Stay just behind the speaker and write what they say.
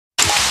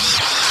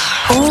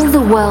the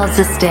world's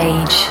a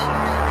stage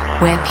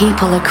where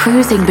people are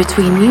cruising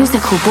between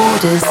musical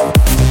borders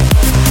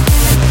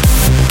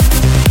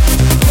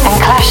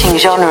and clashing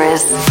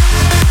genres.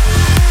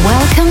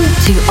 Welcome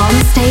to On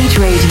Stage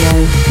Radio,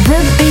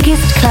 the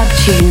biggest club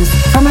tunes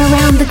from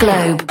around the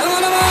globe.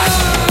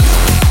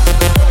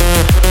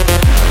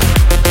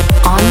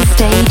 On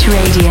Stage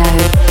Radio,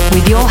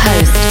 with your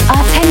host,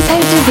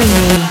 Artento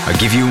Divini. I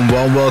give you a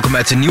warm welcome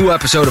at a new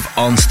episode of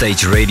On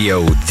Stage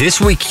Radio.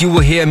 This week you will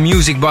hear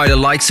music by the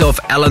likes of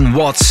Alan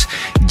Watts,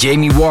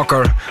 Jamie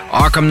Walker,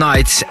 Arkham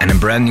Knights, and a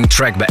brand new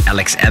track by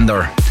Alex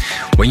Ender.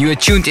 When you are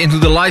tuned into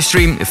the live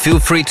stream, feel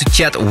free to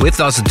chat with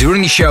us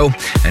during the show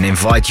and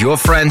invite your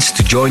friends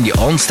to join the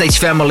On Stage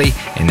family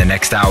in the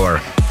next hour.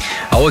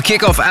 I will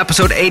kick off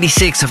episode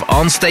 86 of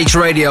On Stage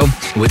Radio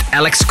with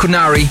Alex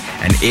Kunari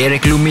and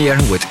Eric Lumiere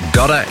with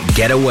Gotta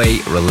Get Away,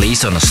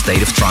 released on A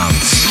State of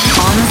Trance.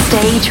 On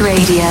Stage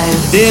Radio.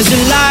 There's a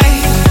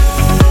light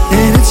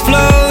and it's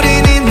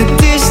floating in the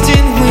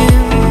distant wind.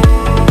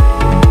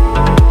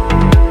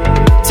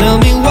 Tell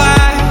me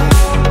why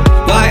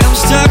I'm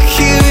stuck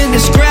here in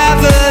this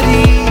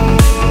gravity.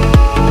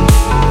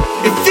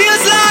 It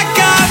feels like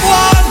I've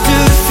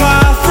wandered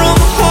far from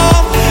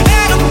home,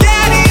 and I'm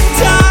getting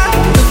tired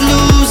of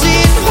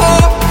losing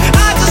hope.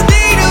 I just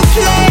need a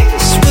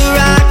place where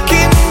I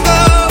can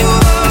go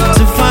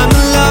to find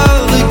the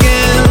love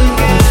again.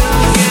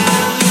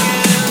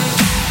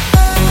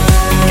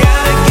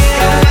 Gotta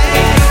get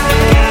away,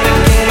 gotta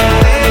get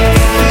away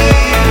from here.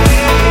 Gotta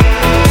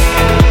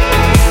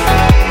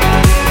get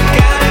away,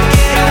 gotta get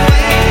away from here.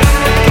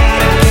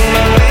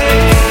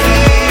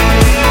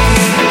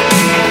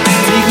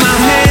 Take my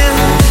hand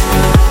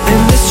and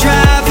let's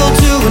travel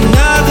to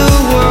another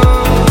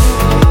world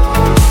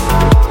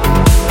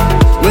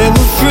where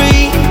we're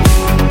free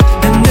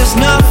and there's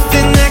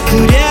nothing that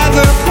could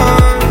ever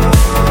hurt.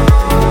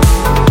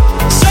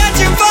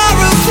 Searching for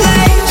a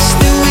place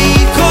that we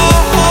call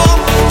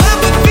home. When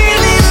we're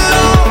feeling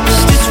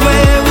lost, it's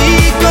where we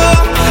go.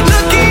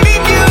 Looking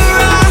in your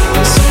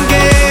eyes, I'm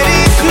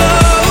getting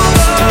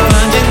close to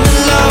finding the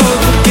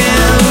love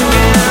again.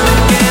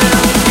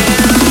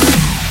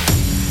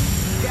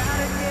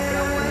 Gotta get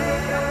away,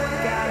 gotta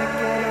get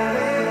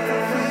away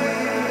from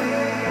here.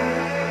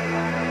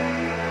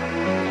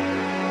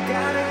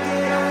 Gotta get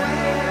away,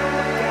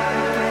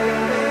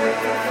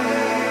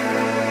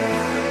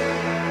 gotta get away from here.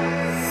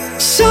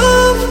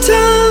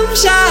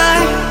 Sometimes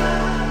I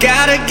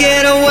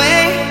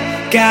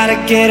gotta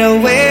get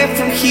away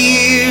from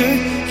here.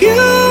 You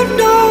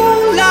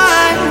know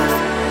life,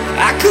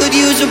 I could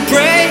use a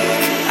break,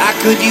 I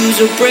could use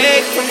a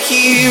break from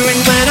here.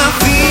 And when I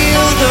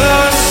feel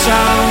the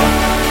sound,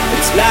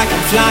 it's like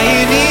I'm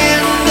flying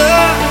in the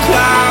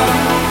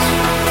clouds.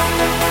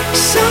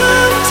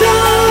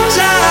 Sometimes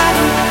I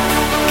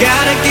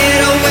gotta get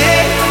away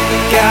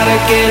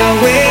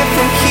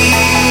from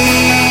here.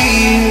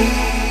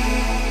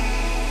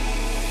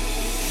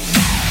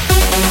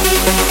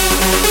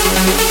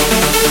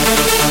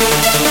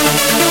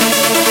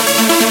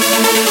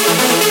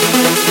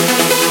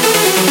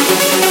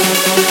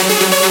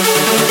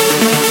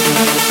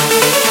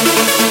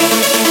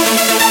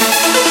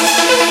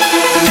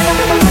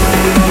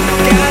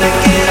 Gotta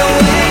get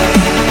away,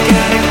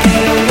 gotta get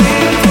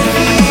away from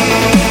here.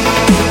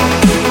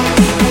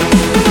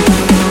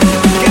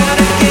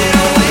 Gotta get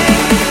away,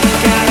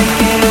 gotta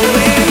get away.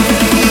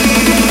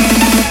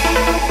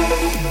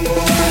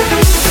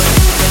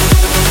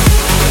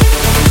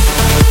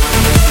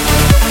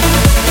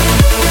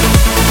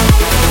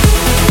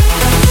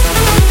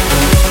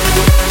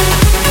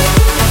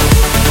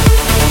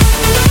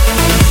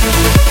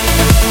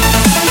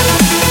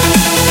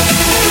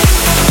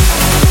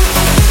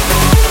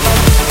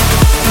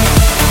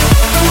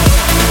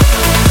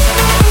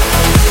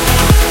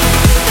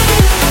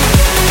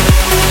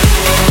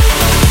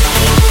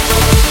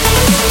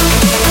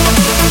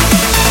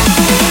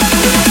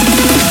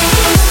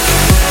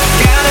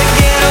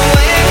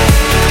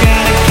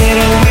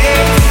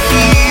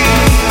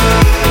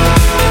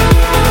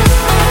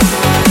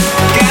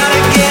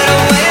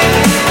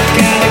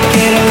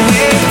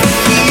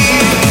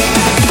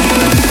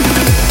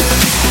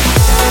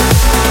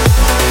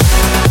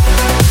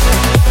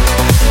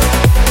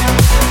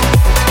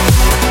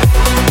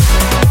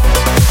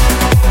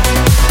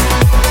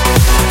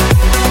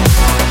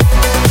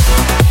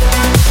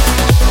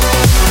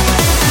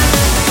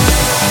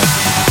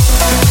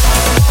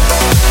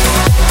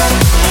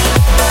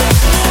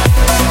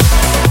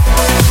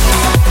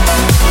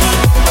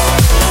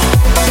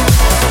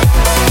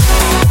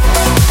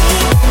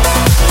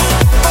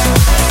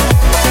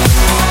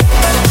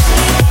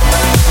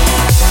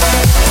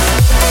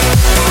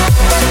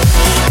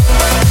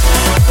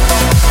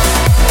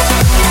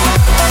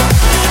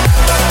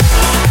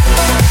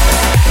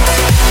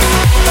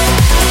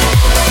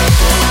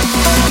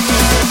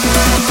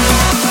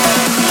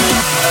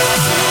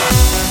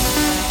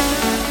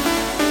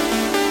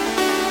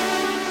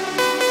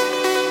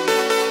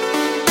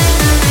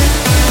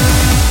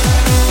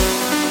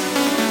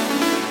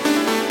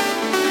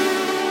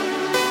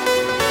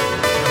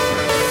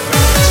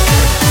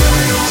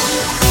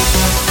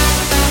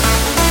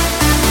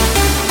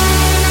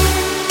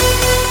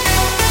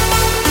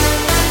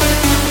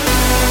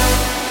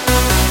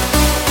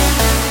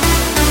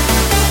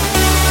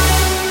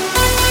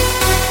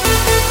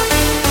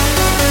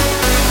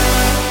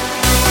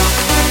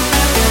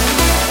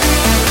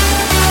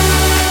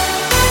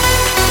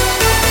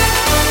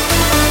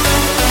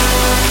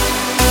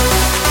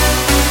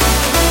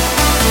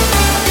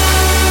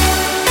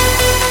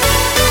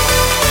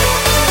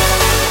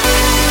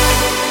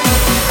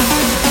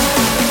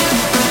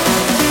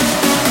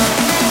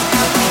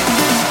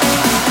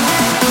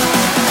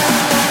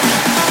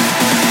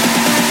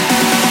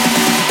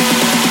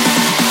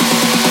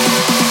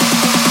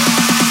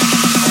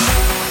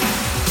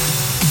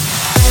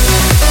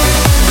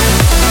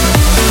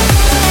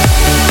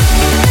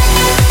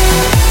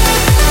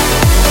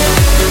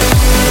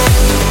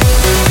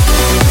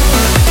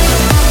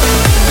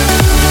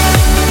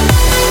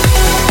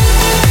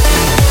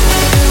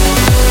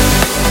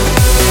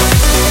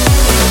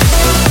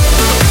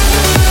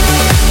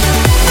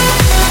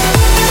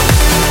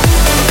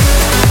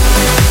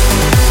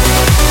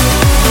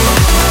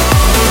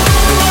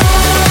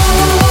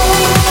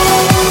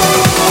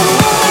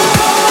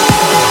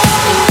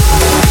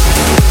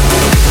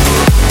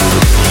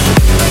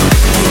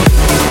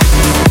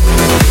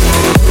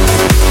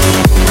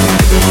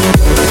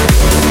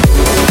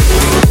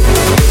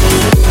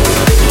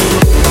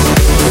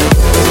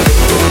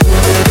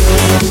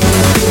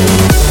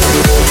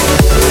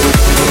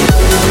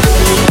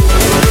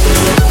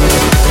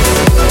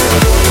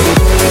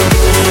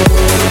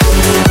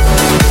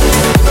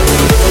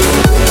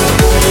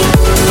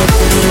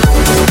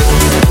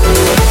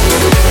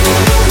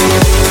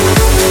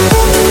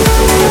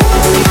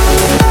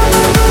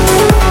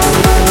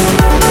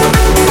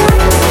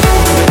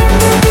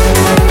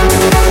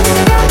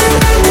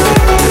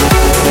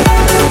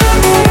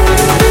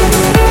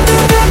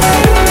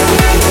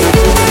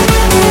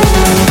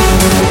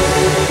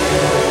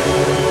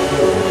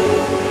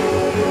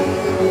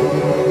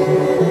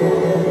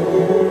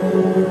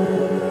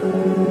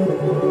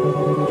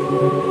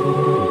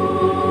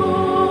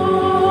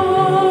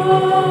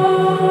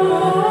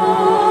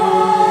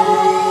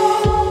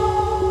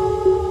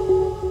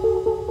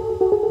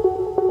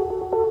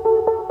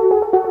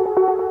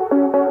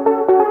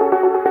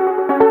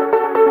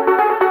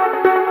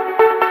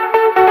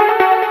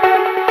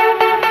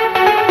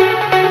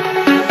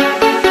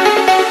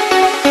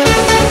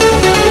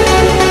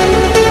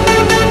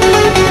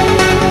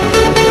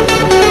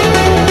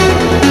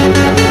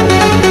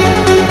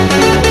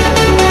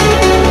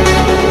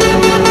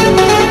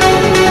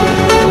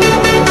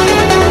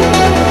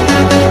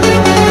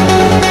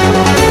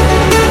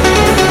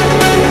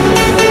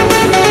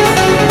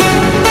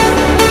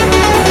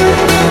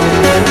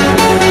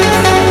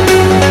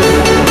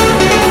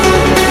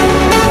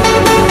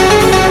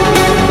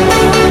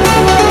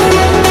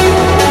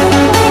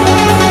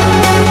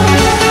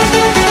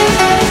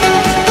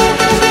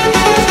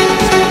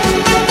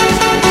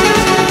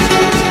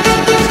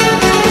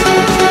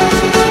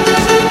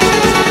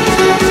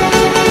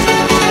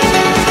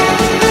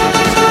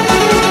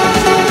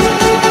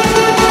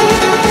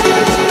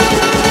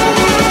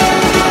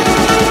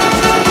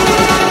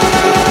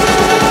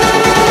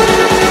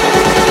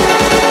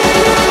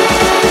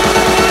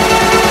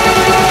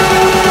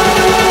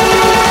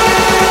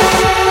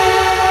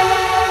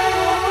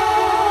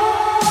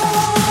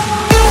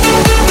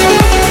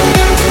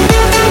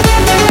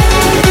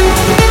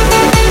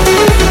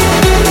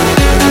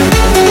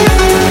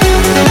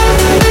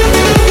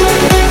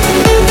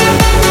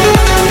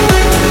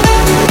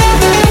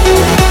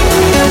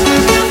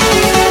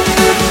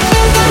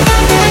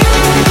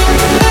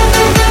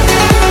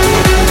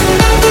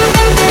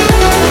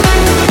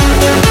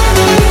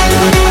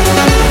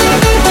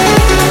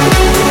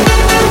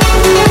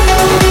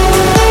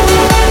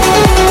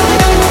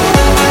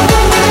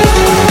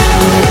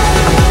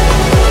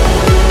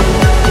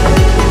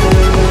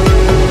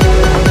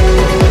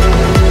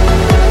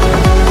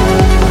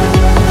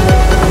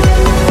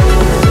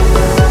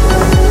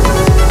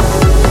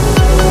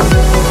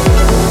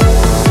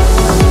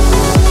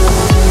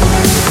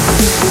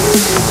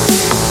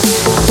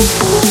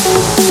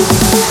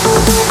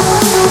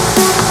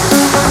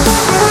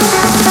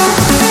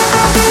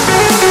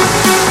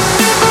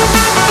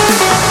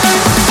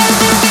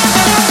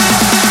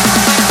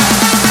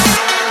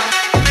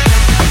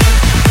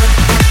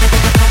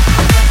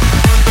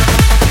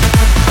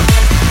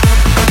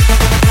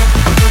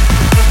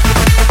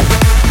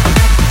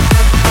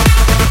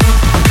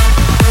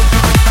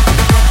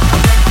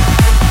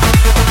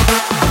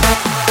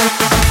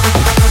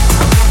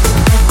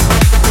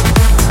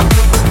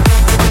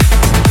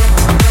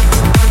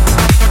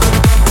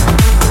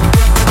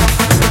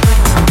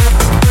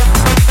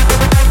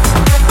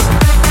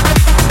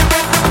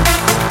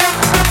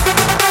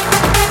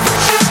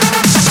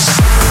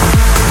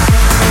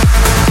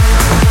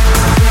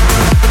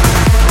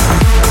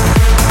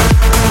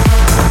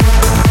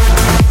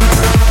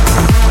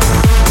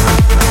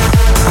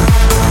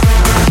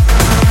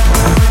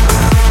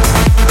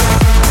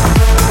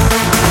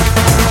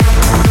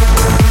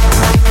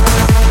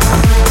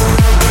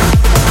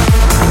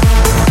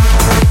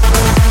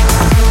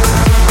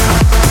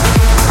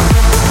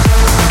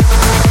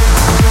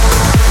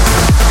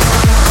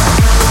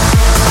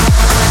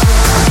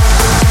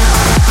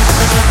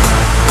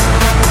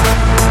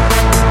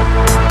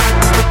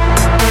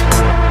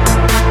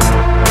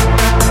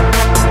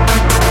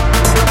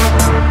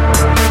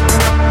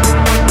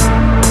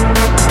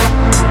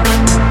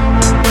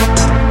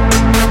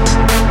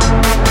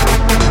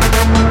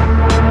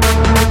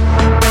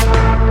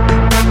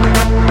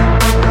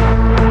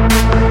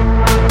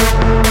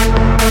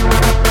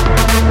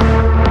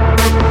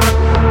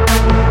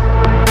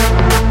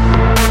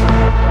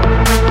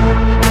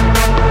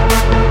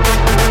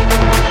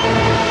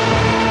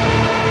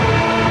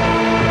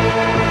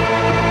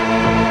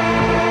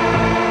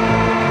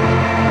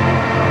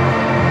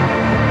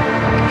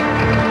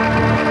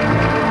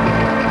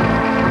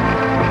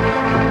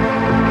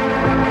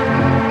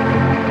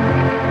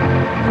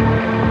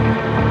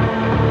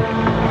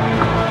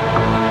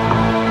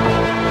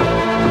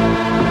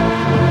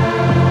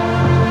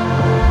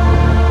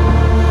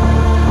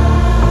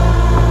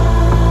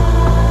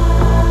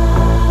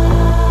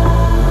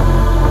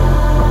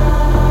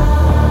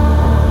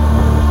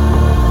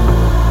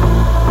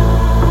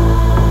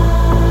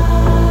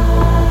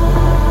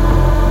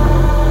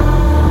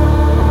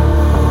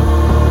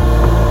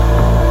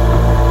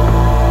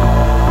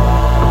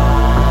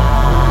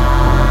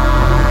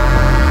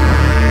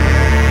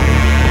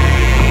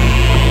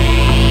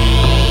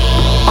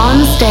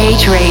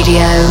 Stage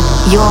Radio,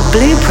 your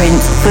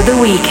blueprint for the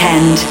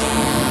weekend.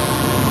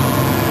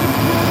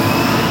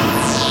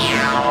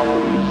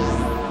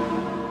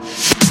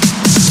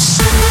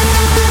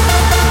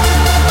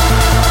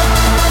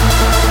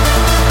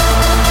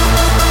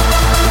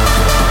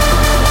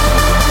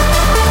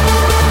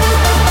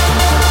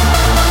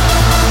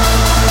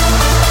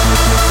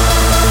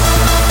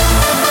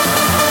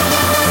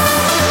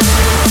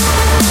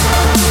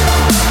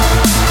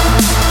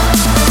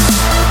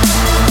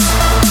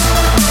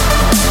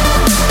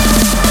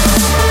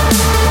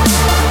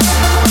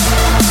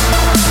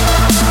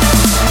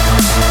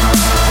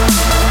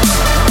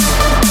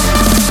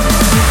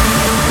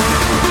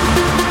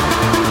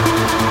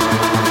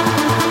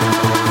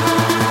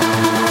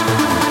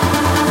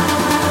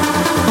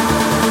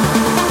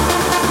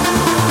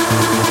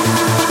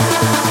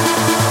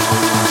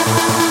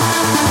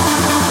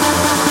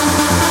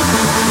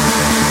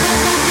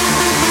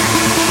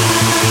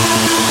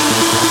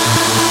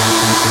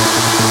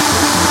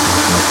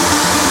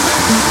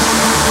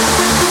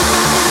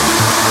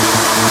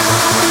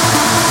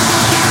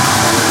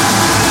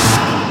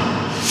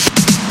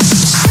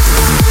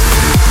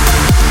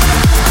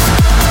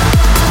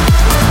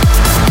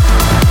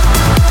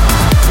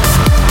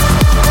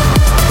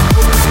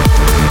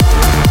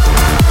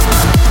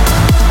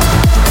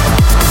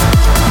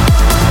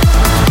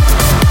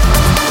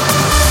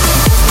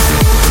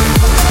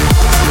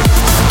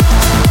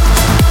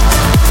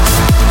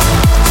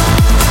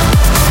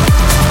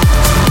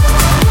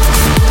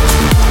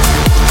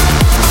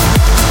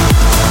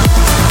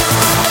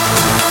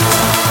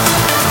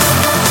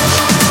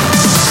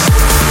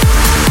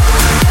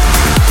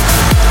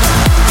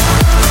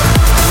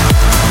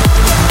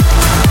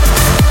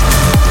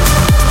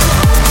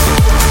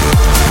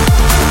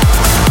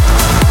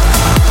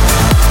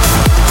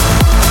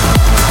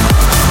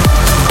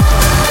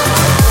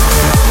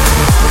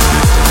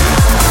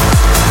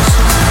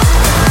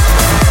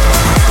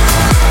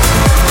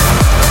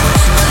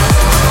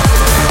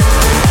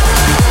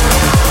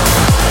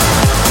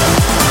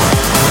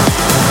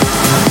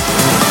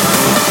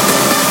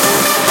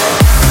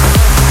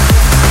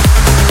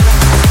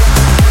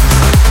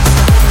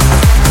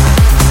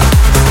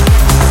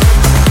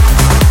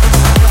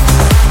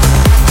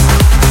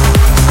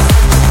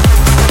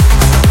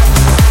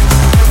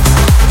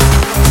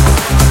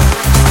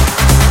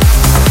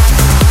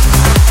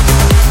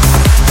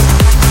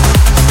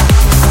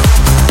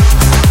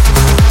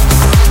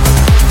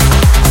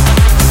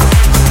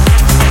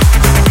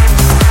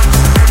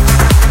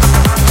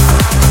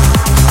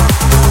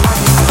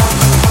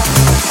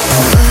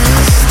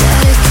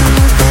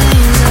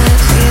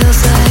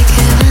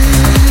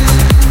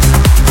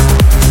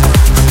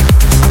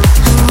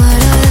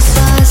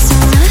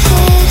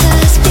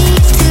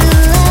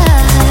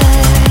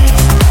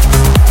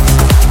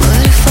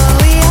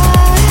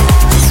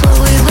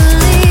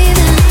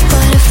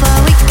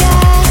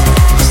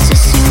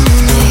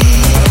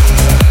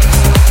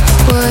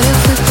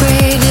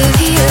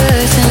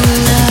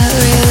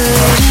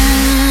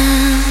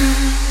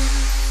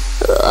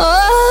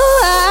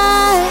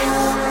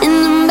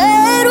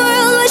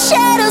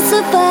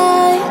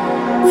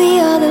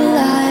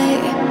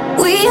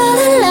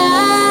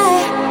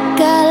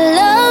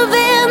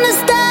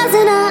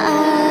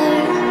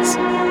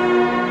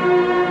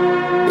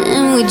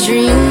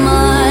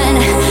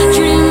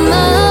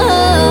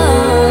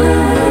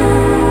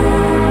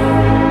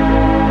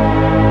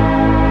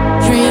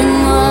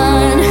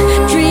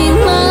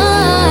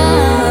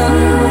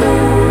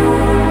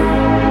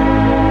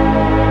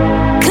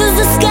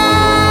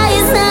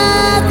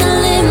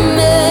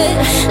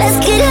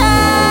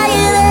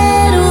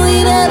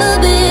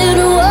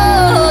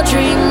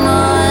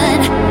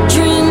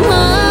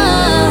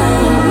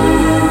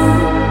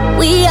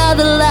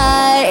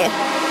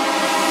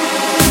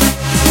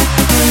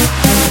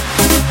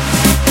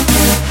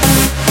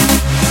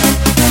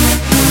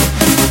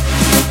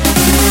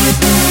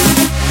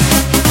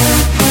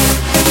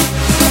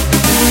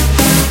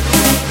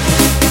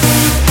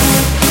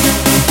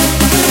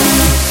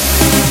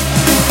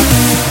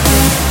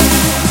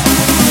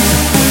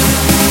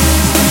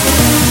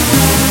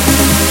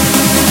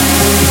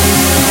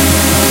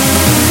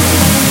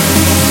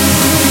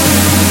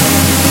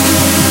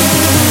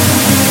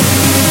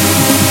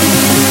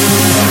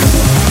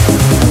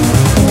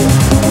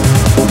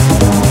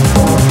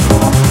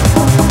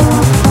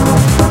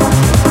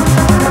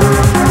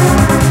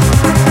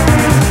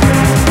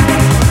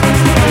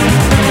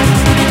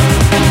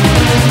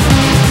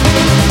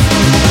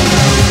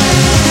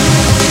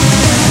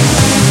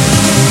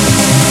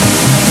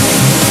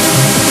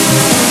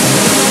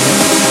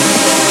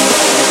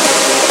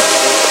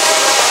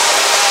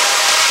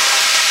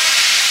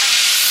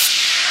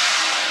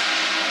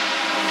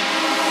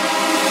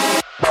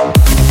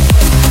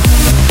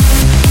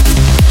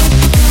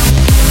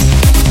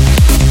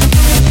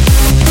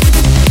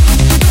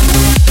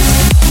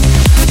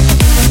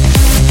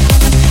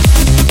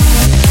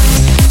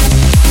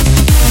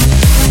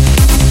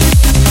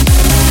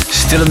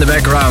 Still in the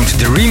background,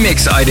 the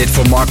remix I did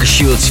for Marcus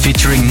Shields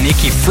featuring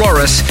Nikki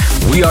Flores,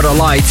 We Are the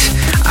Light,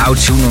 out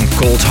soon on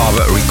Cold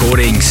Harbor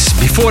Recordings.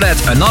 Before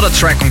that, another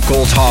track on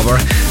Cold Harbor,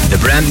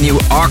 the brand new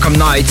Arkham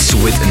Knights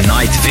with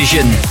Night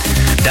Vision.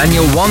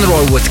 Daniel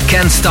Wanroy with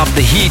Can't Stop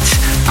the Heat,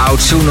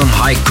 out soon on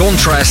High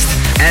Contrast.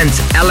 And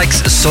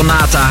Alex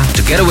Sonata,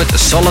 together with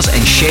Solace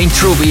and Shane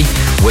Truby,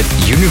 with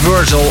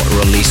Universal,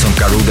 released on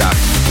Garuda.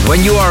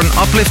 When you are an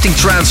uplifting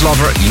trance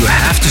lover, you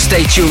have to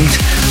stay tuned.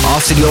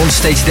 After the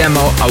on-stage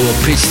demo, I will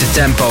pitch the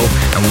tempo,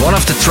 and one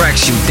of the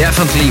tracks you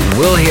definitely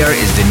will hear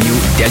is the new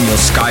Daniel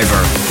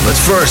Skyver. But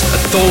first,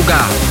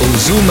 Tolga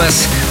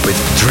Ozumes with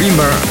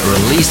Dreamer,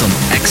 released on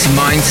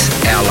Eximind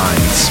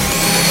Airlines.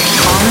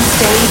 On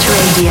Stage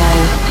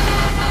Radio.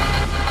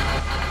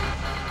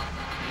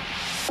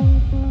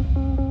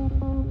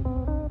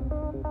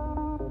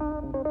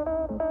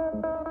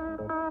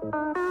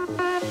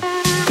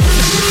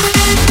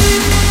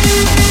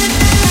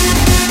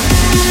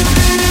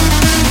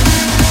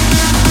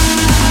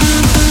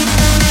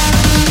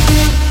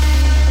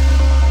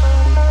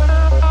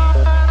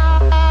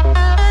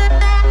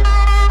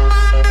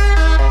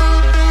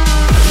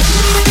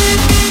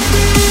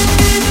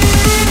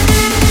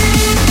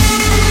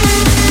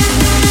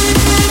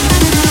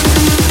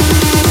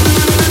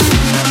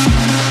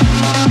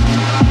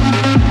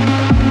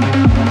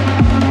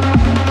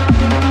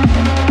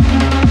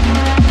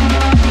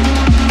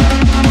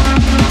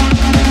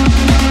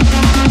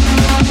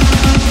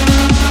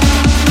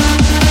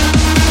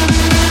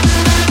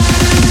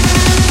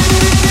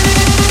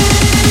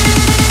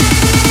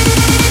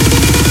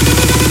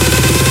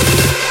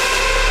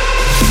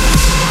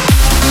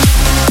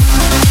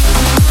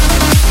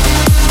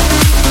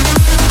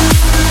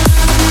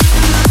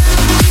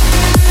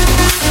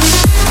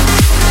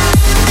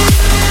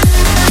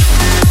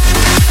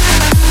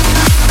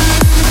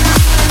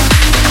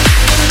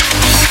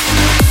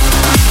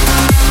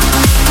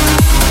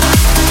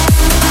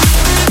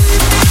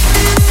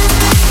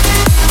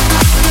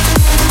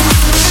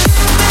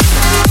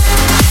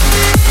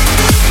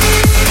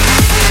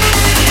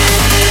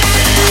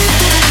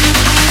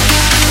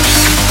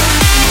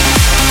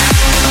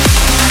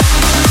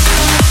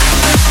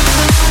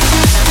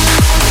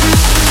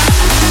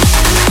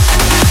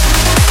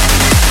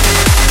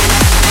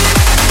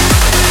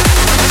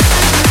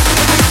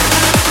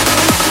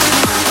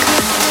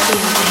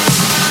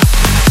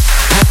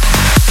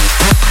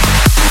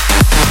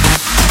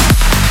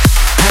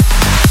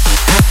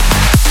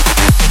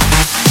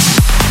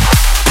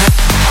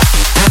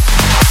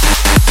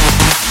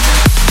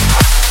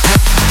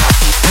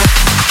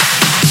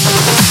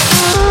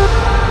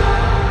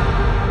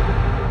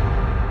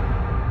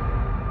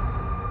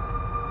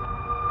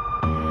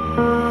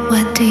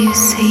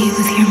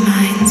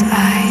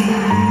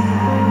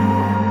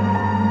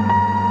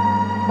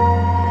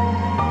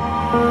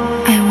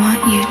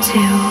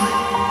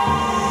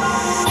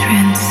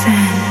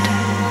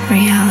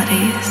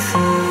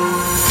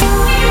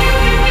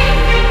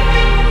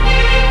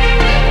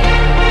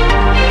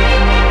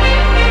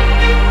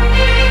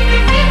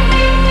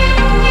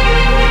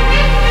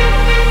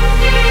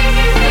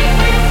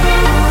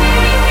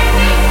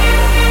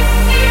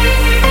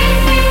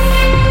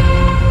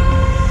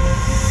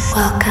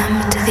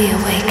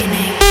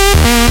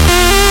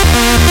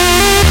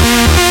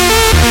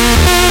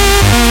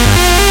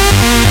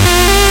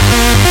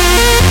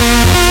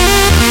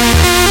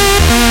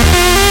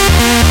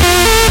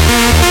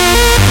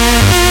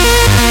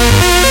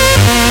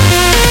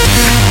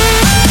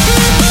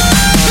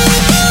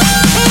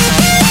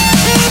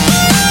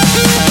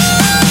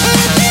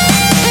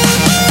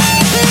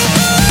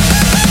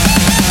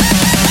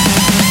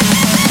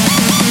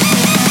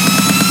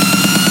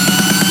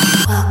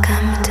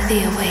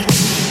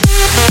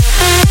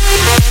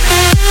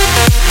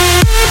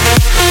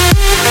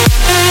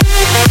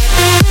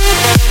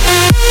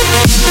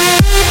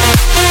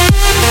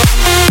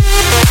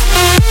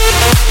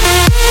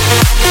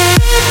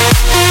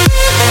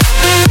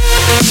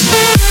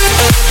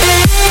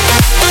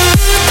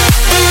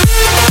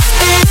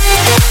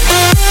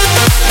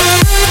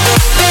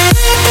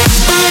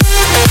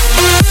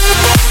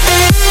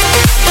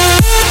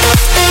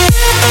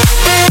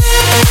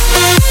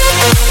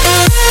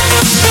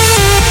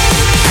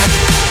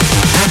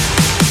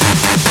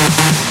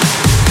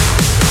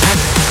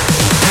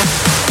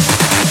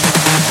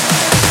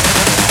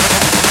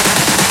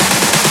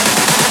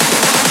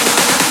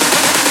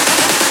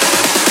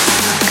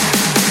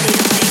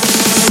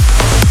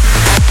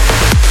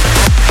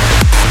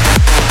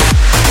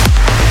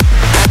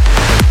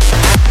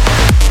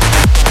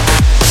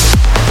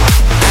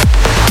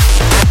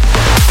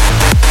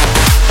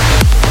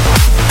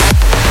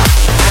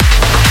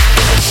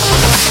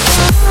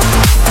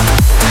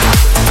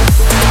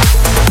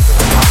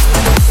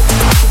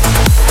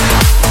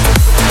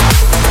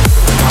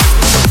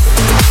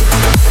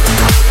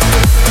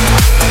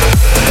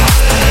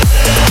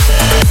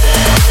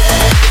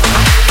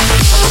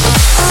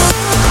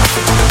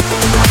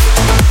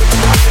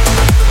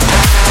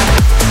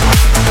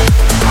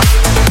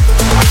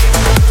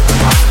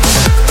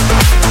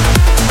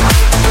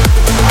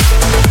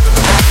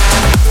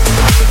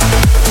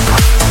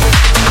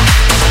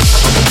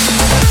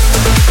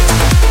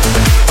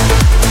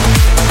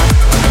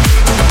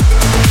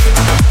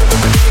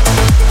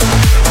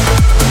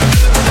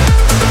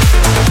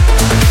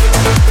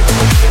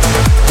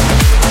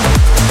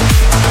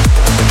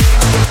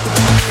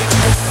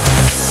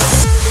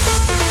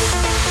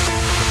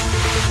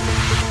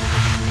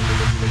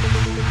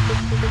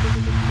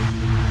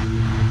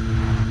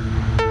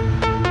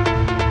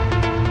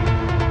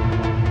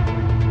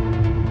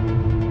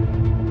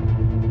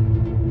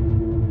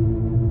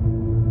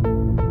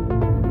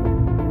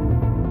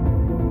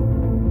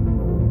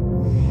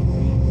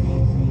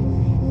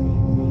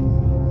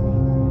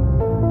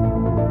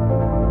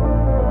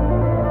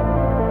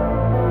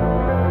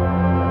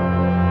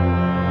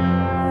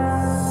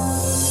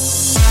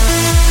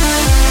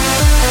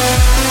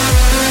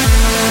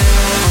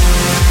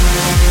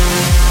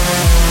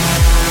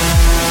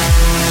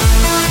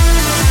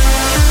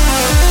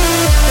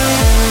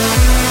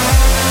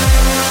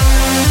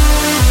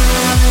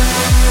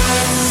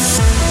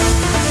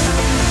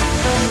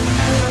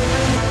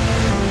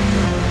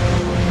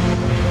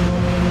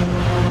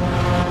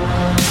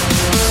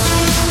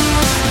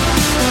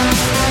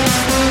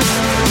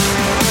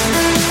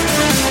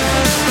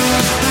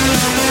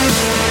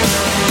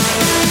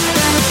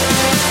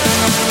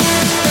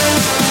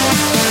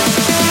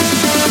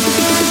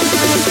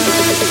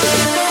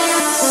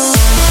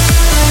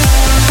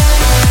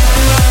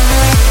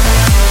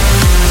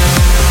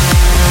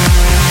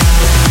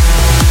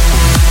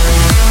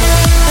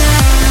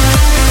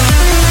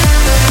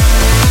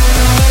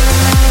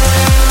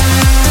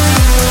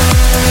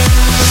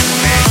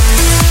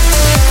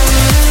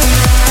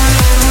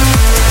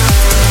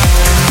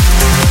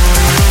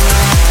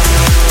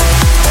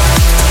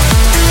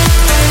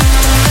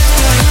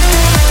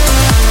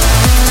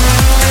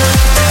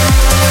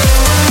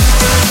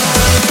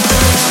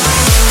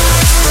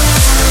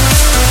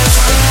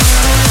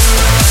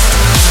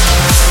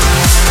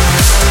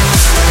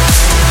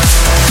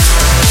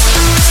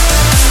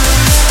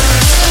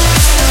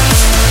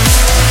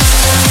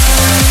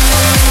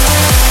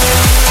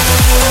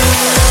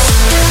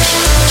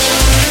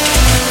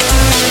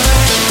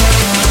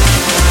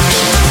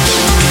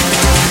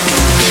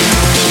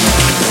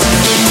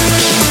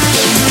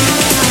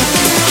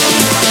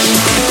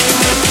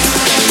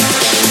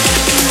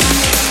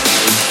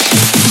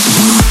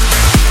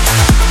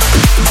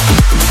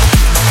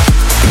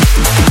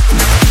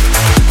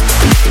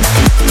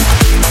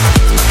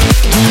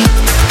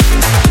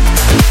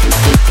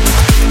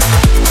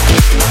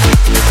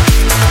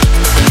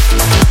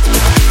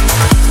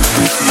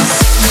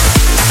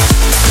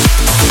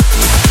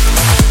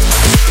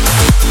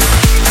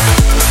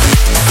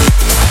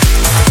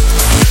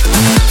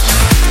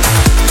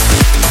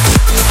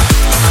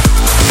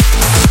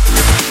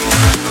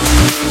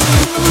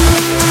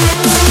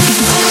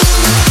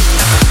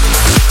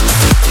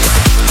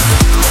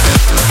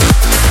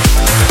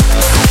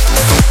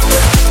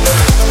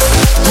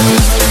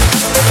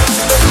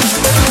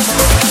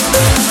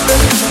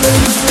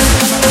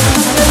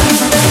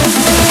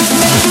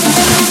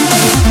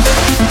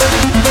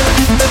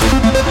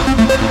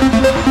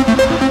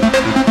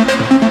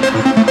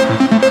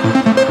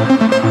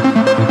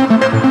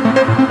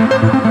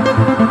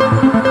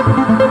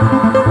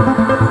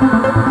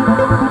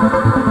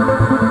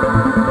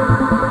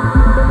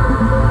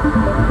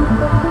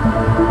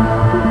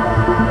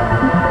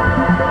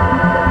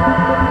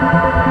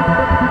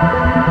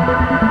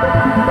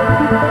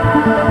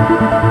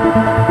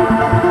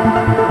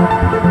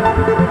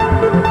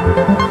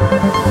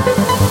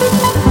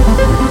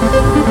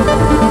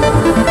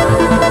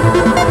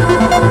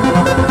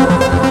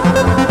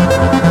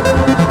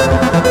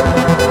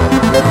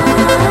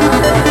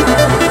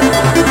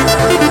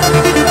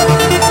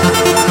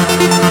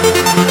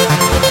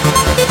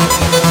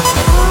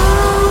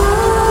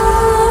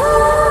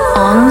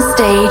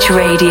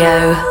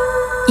 Radio,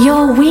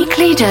 your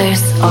weekly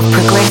dose of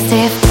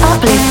progressive,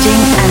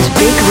 uplifting and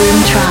big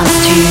room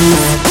trance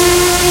tunes.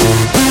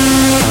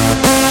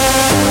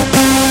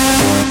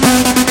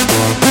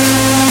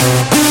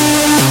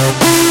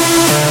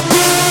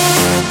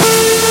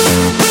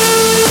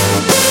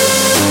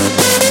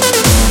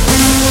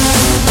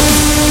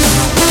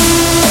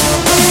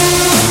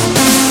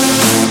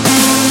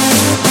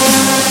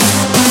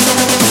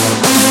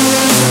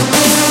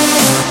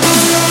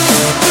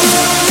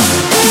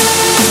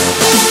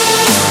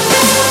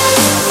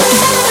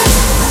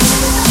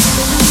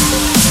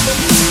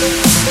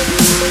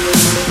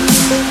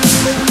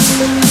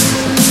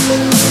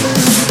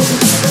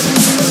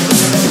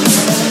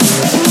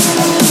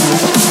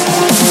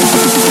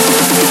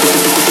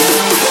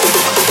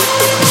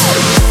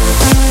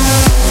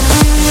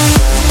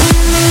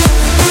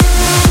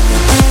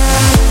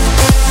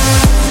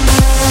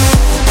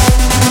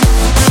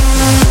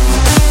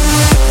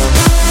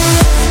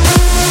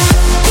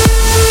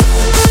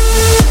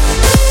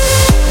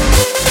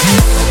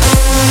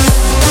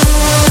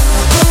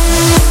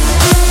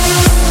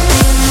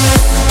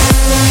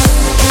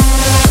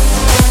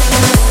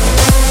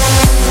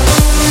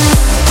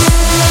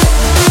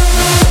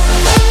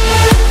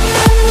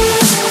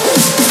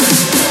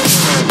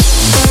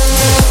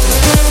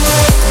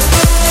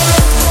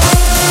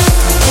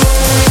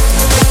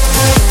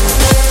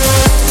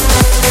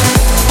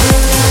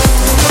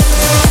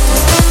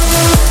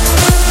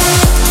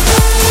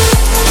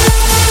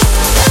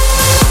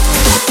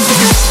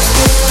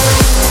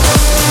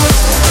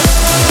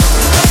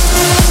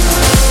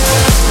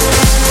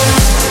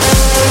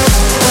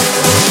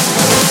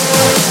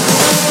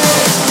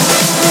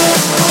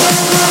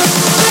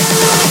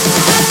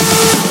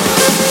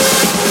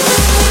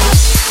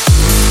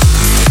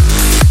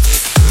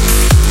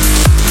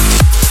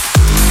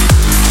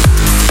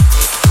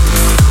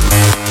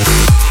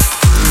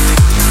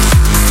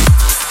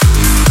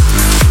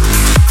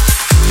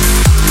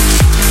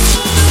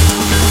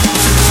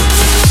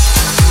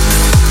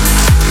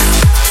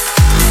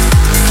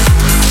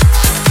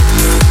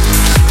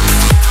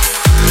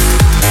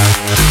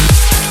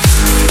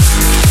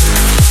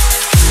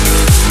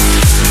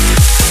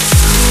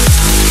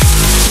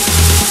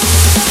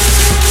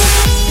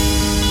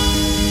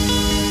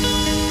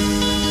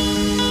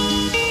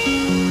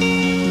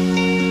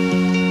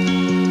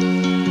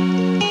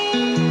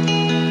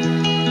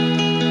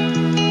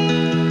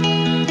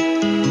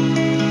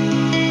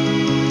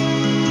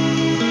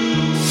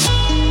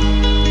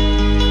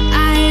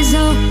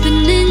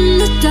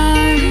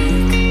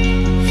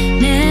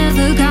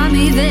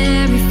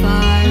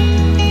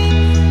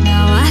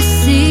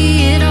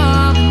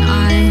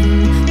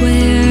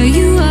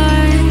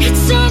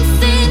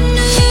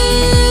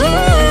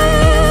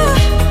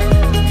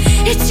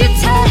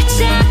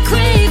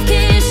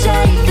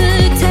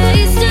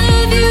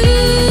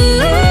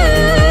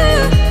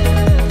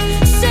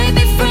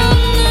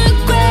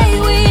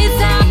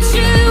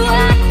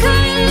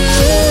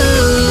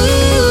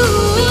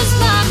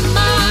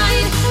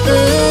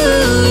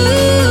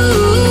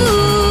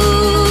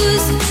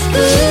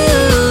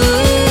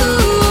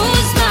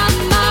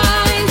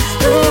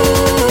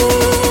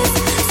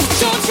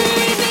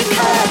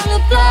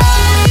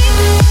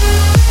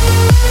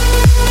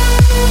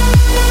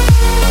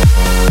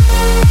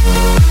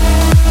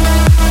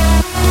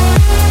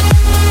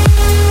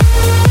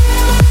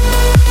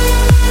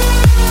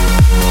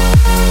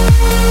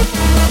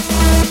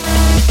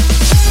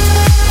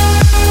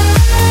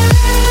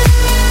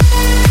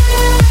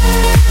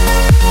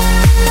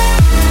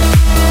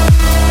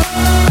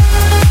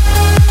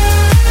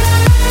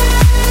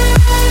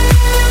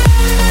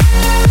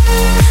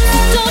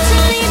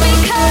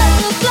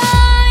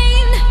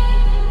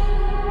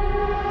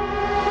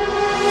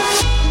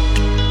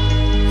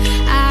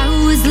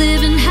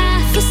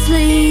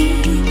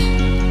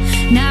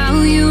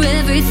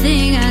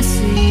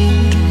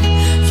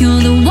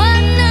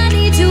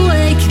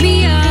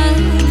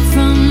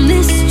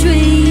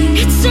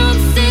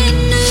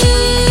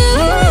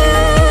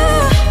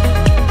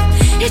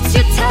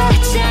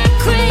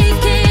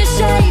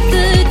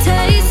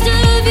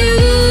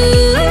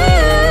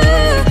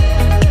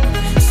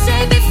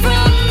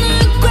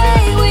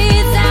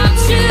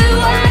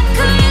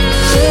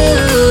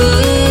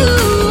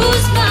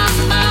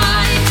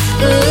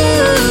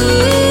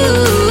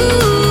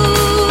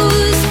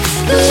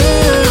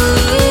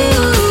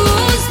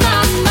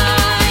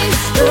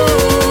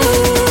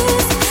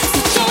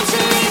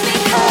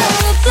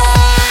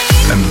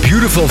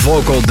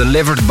 Vocal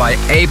delivered by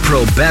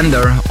April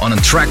Bender on a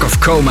track of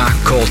Coma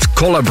called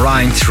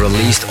Colorblind,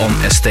 released on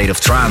A State of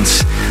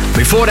Trance.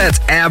 Before that,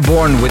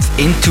 Airborne with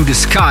Into the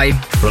Sky,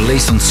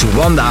 released on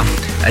Suwanda.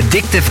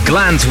 Addictive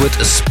Glance with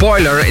a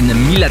Spoiler in the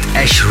Milad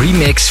Ash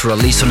remix,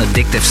 released on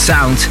Addictive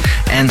Sound.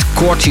 And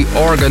Corti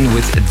Organ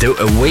with The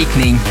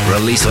Awakening,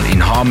 released on In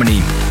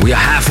Harmony. We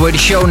are halfway the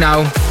show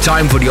now,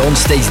 time for the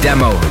on-stage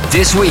demo.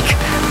 This week,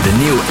 the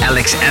new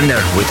Alex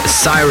Ender with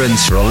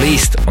Sirens,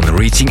 released on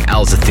Reaching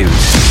Altitude.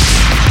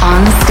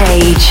 On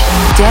Stage,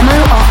 Demo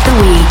of the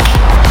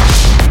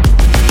Week.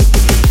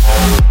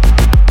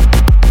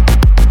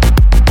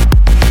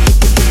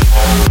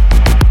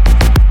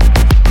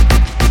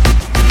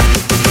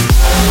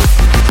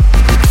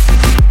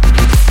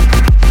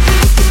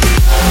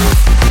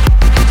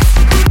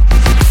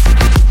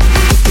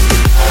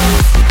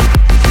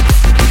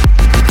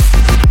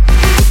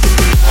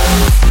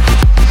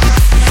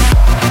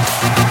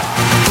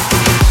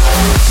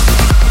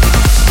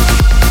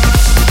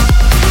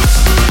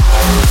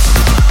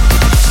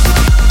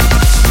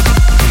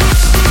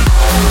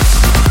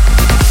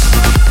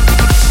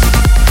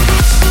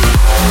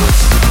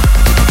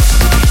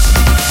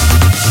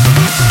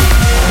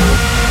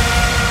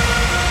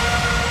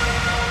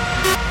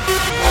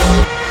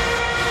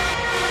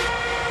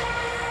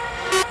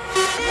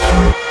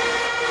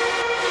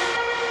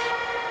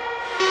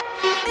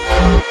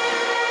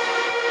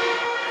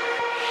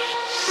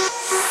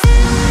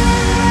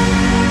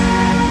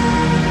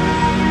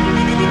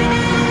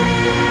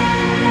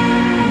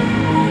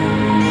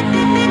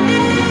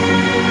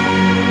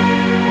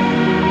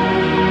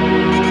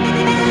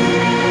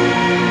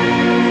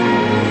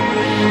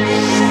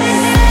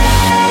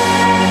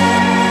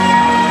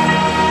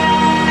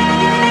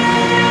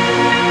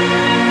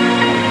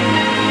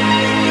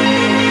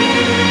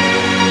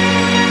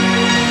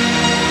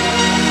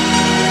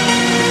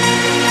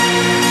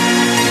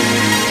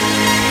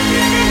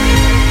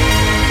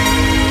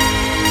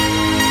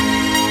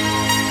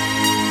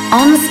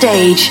 On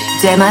Stage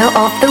Demo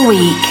of the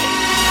Week.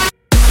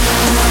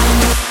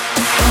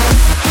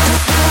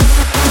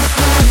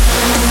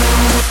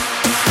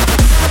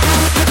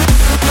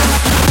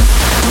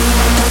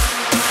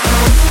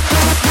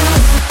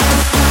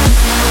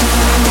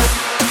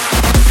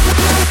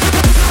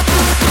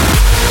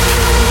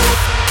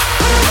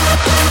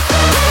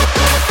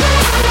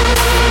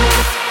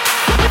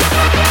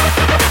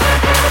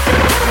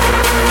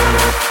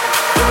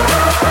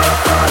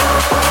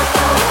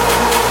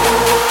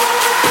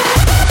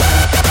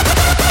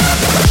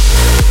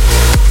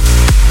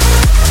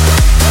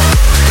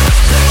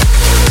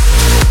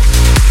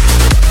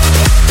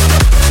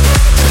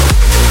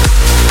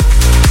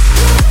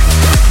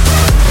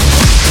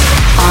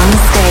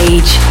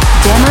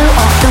 Demo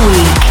of the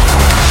Week.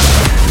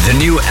 The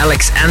new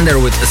Alexander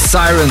with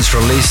Sirens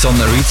released on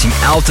Reaching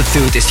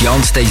Altitude is the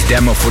onstage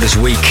demo for this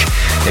week.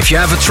 If you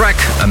have a track,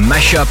 a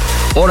mashup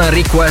or a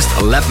request,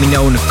 let me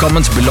know in the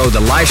comments below the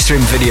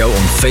livestream video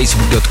on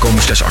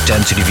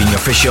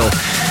facebook.com/ArtenttoDiviniOfficial.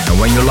 And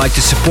when you like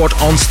to support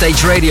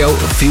Onstage Radio,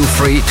 feel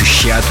free to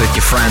share it with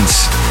your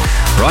friends.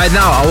 Right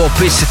now I will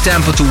pitch the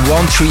tempo to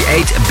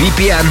 138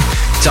 BPM.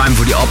 Time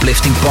for the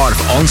uplifting part of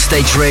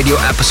Onstage Radio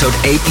episode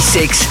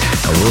 86,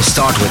 and we'll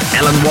start with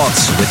Alan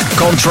Watts with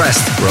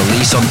Contrast,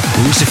 released on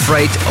Who's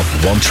Afraid of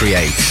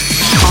 138.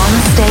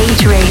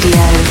 Onstage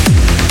Radio.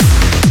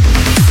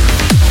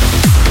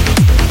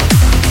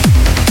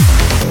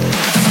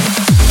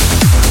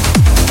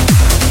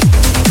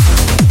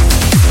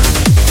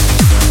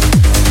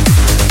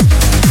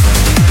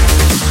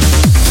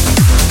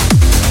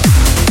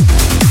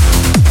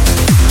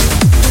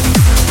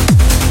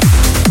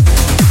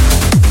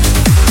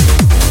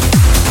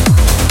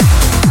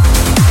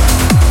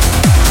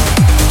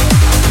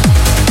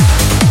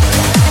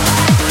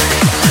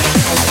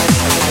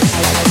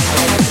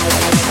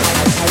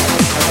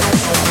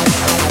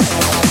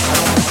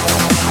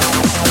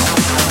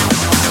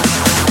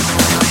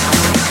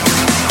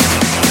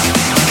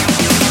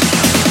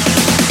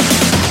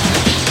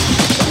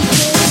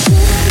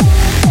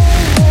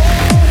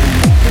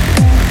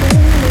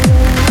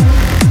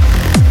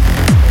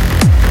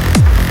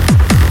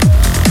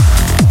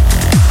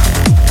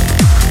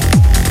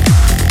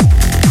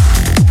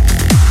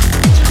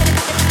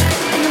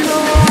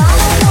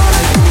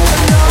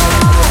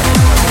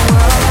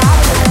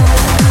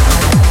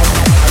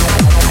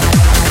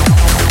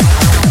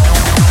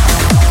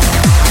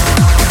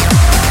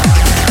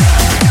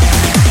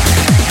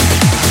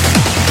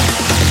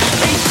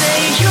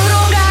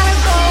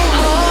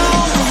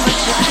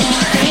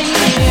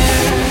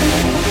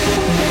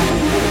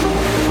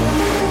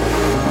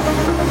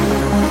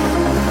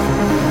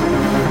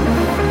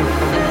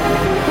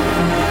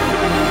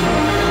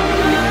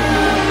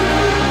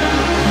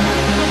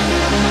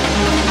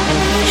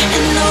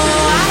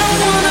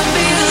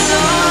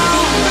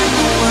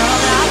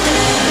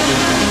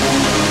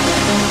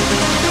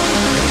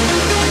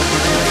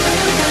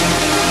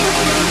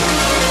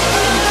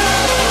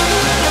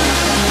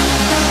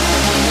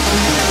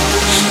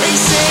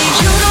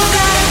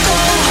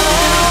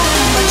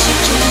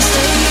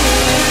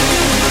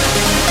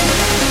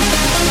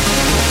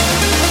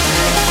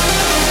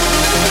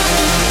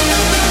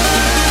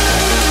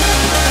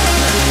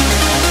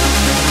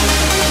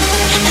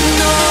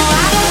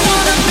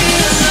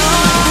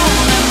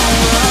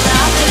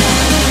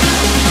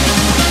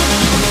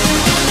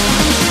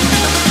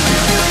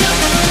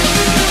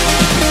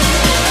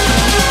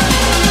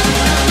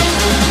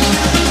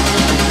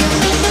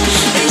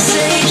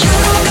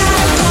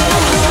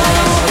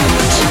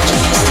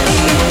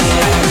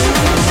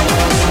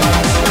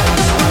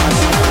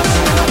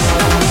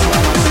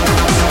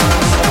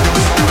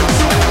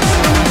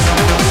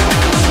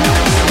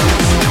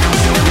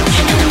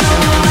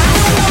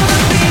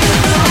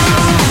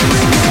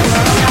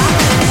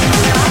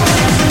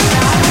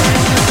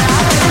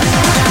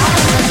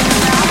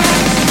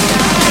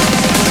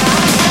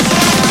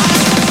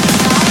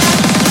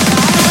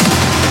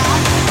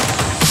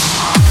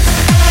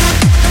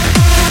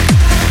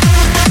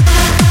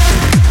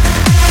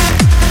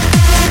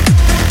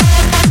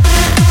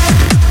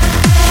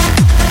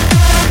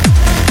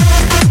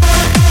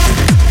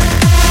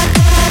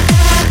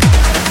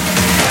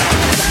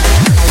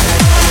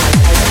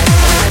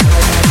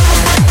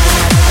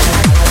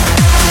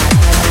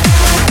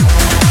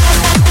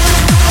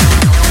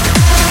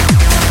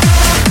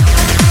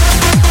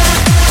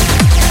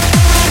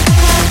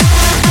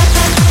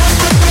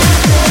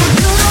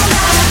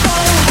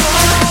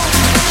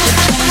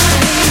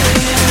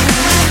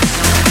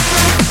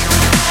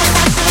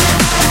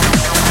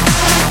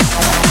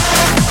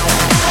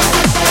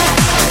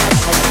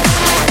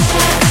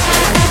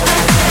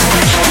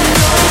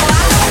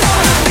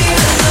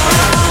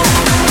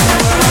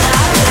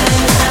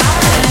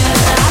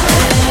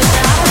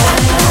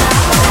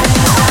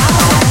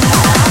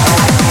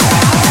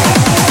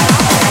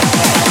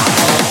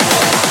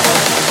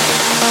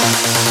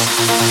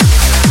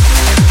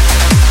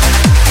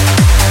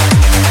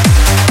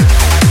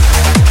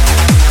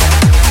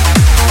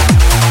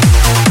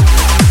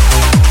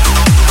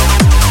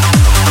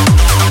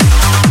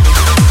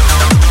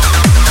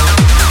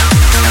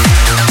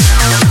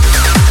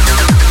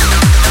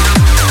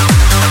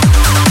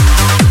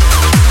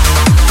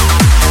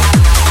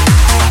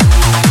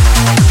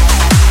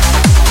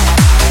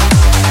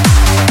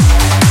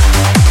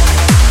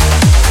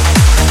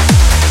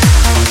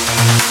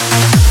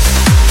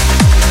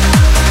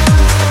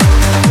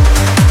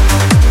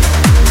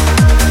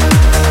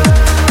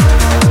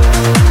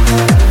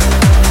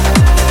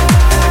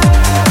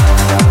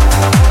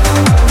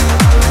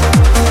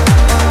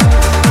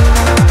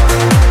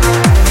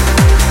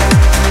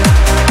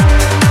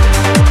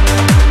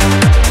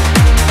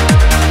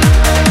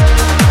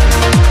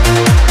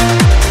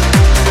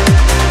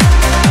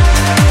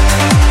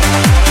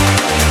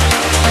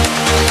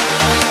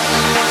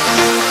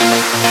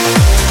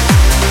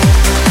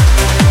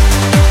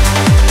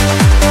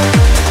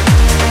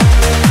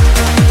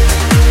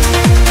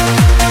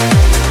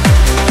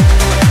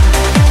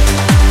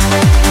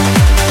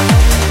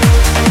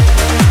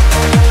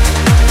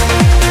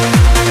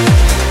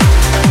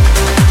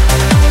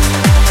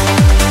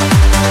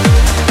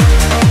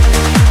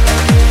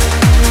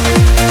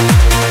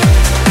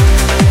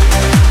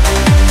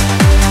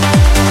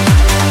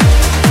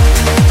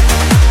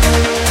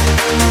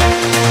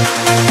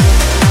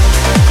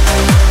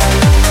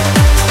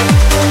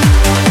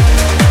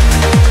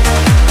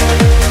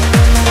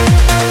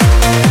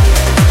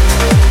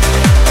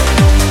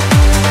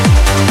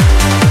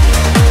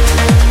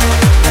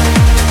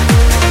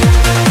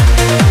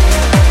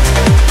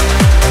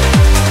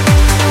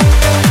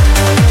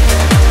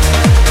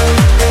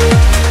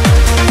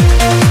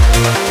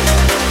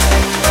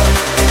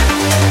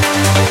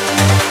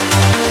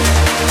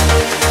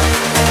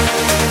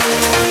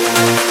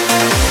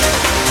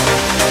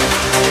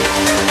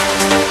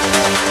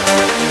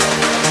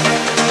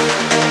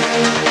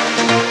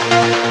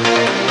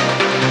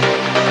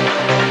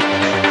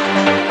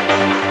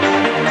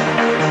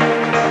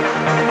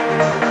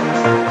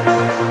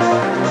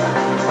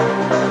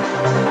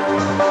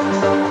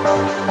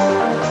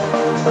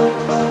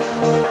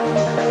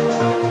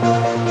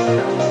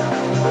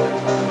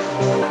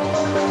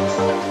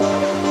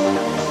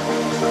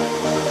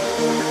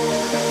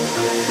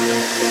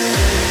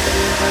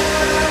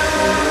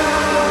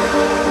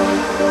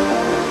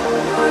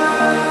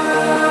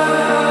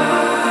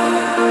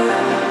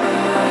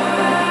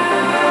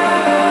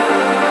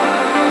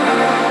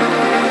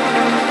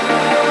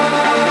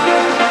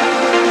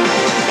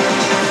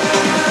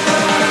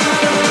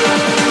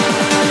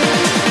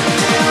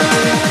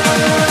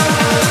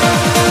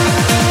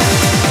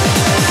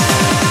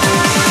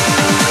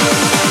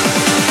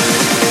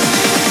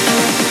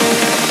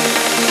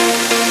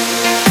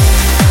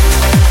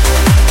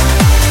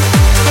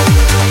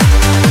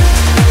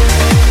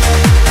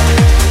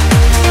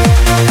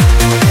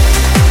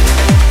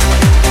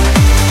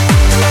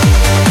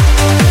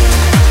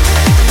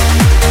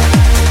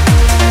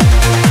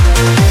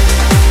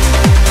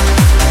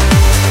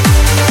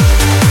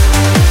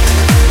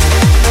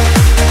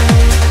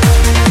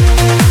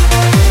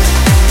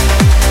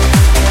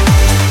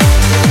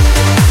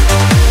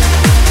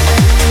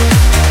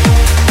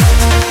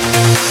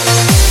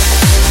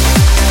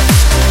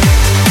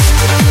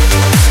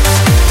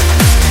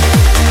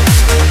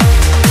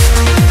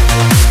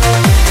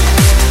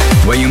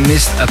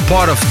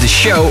 part of the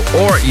show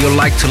or you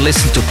like to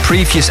listen to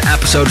previous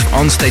episodes of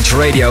Onstage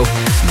Radio,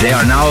 they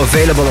are now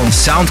available on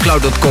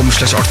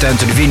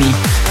soundcloud.com/ArtentoDivini,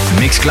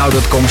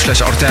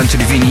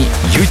 mixcloud.com/ArtentoDivini,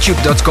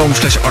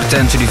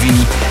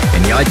 youtube.com/ArtentoDivini,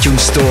 in the iTunes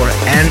Store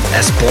and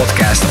as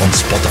podcast on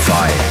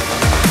Spotify.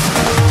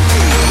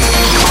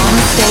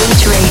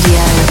 Onstage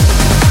Radio.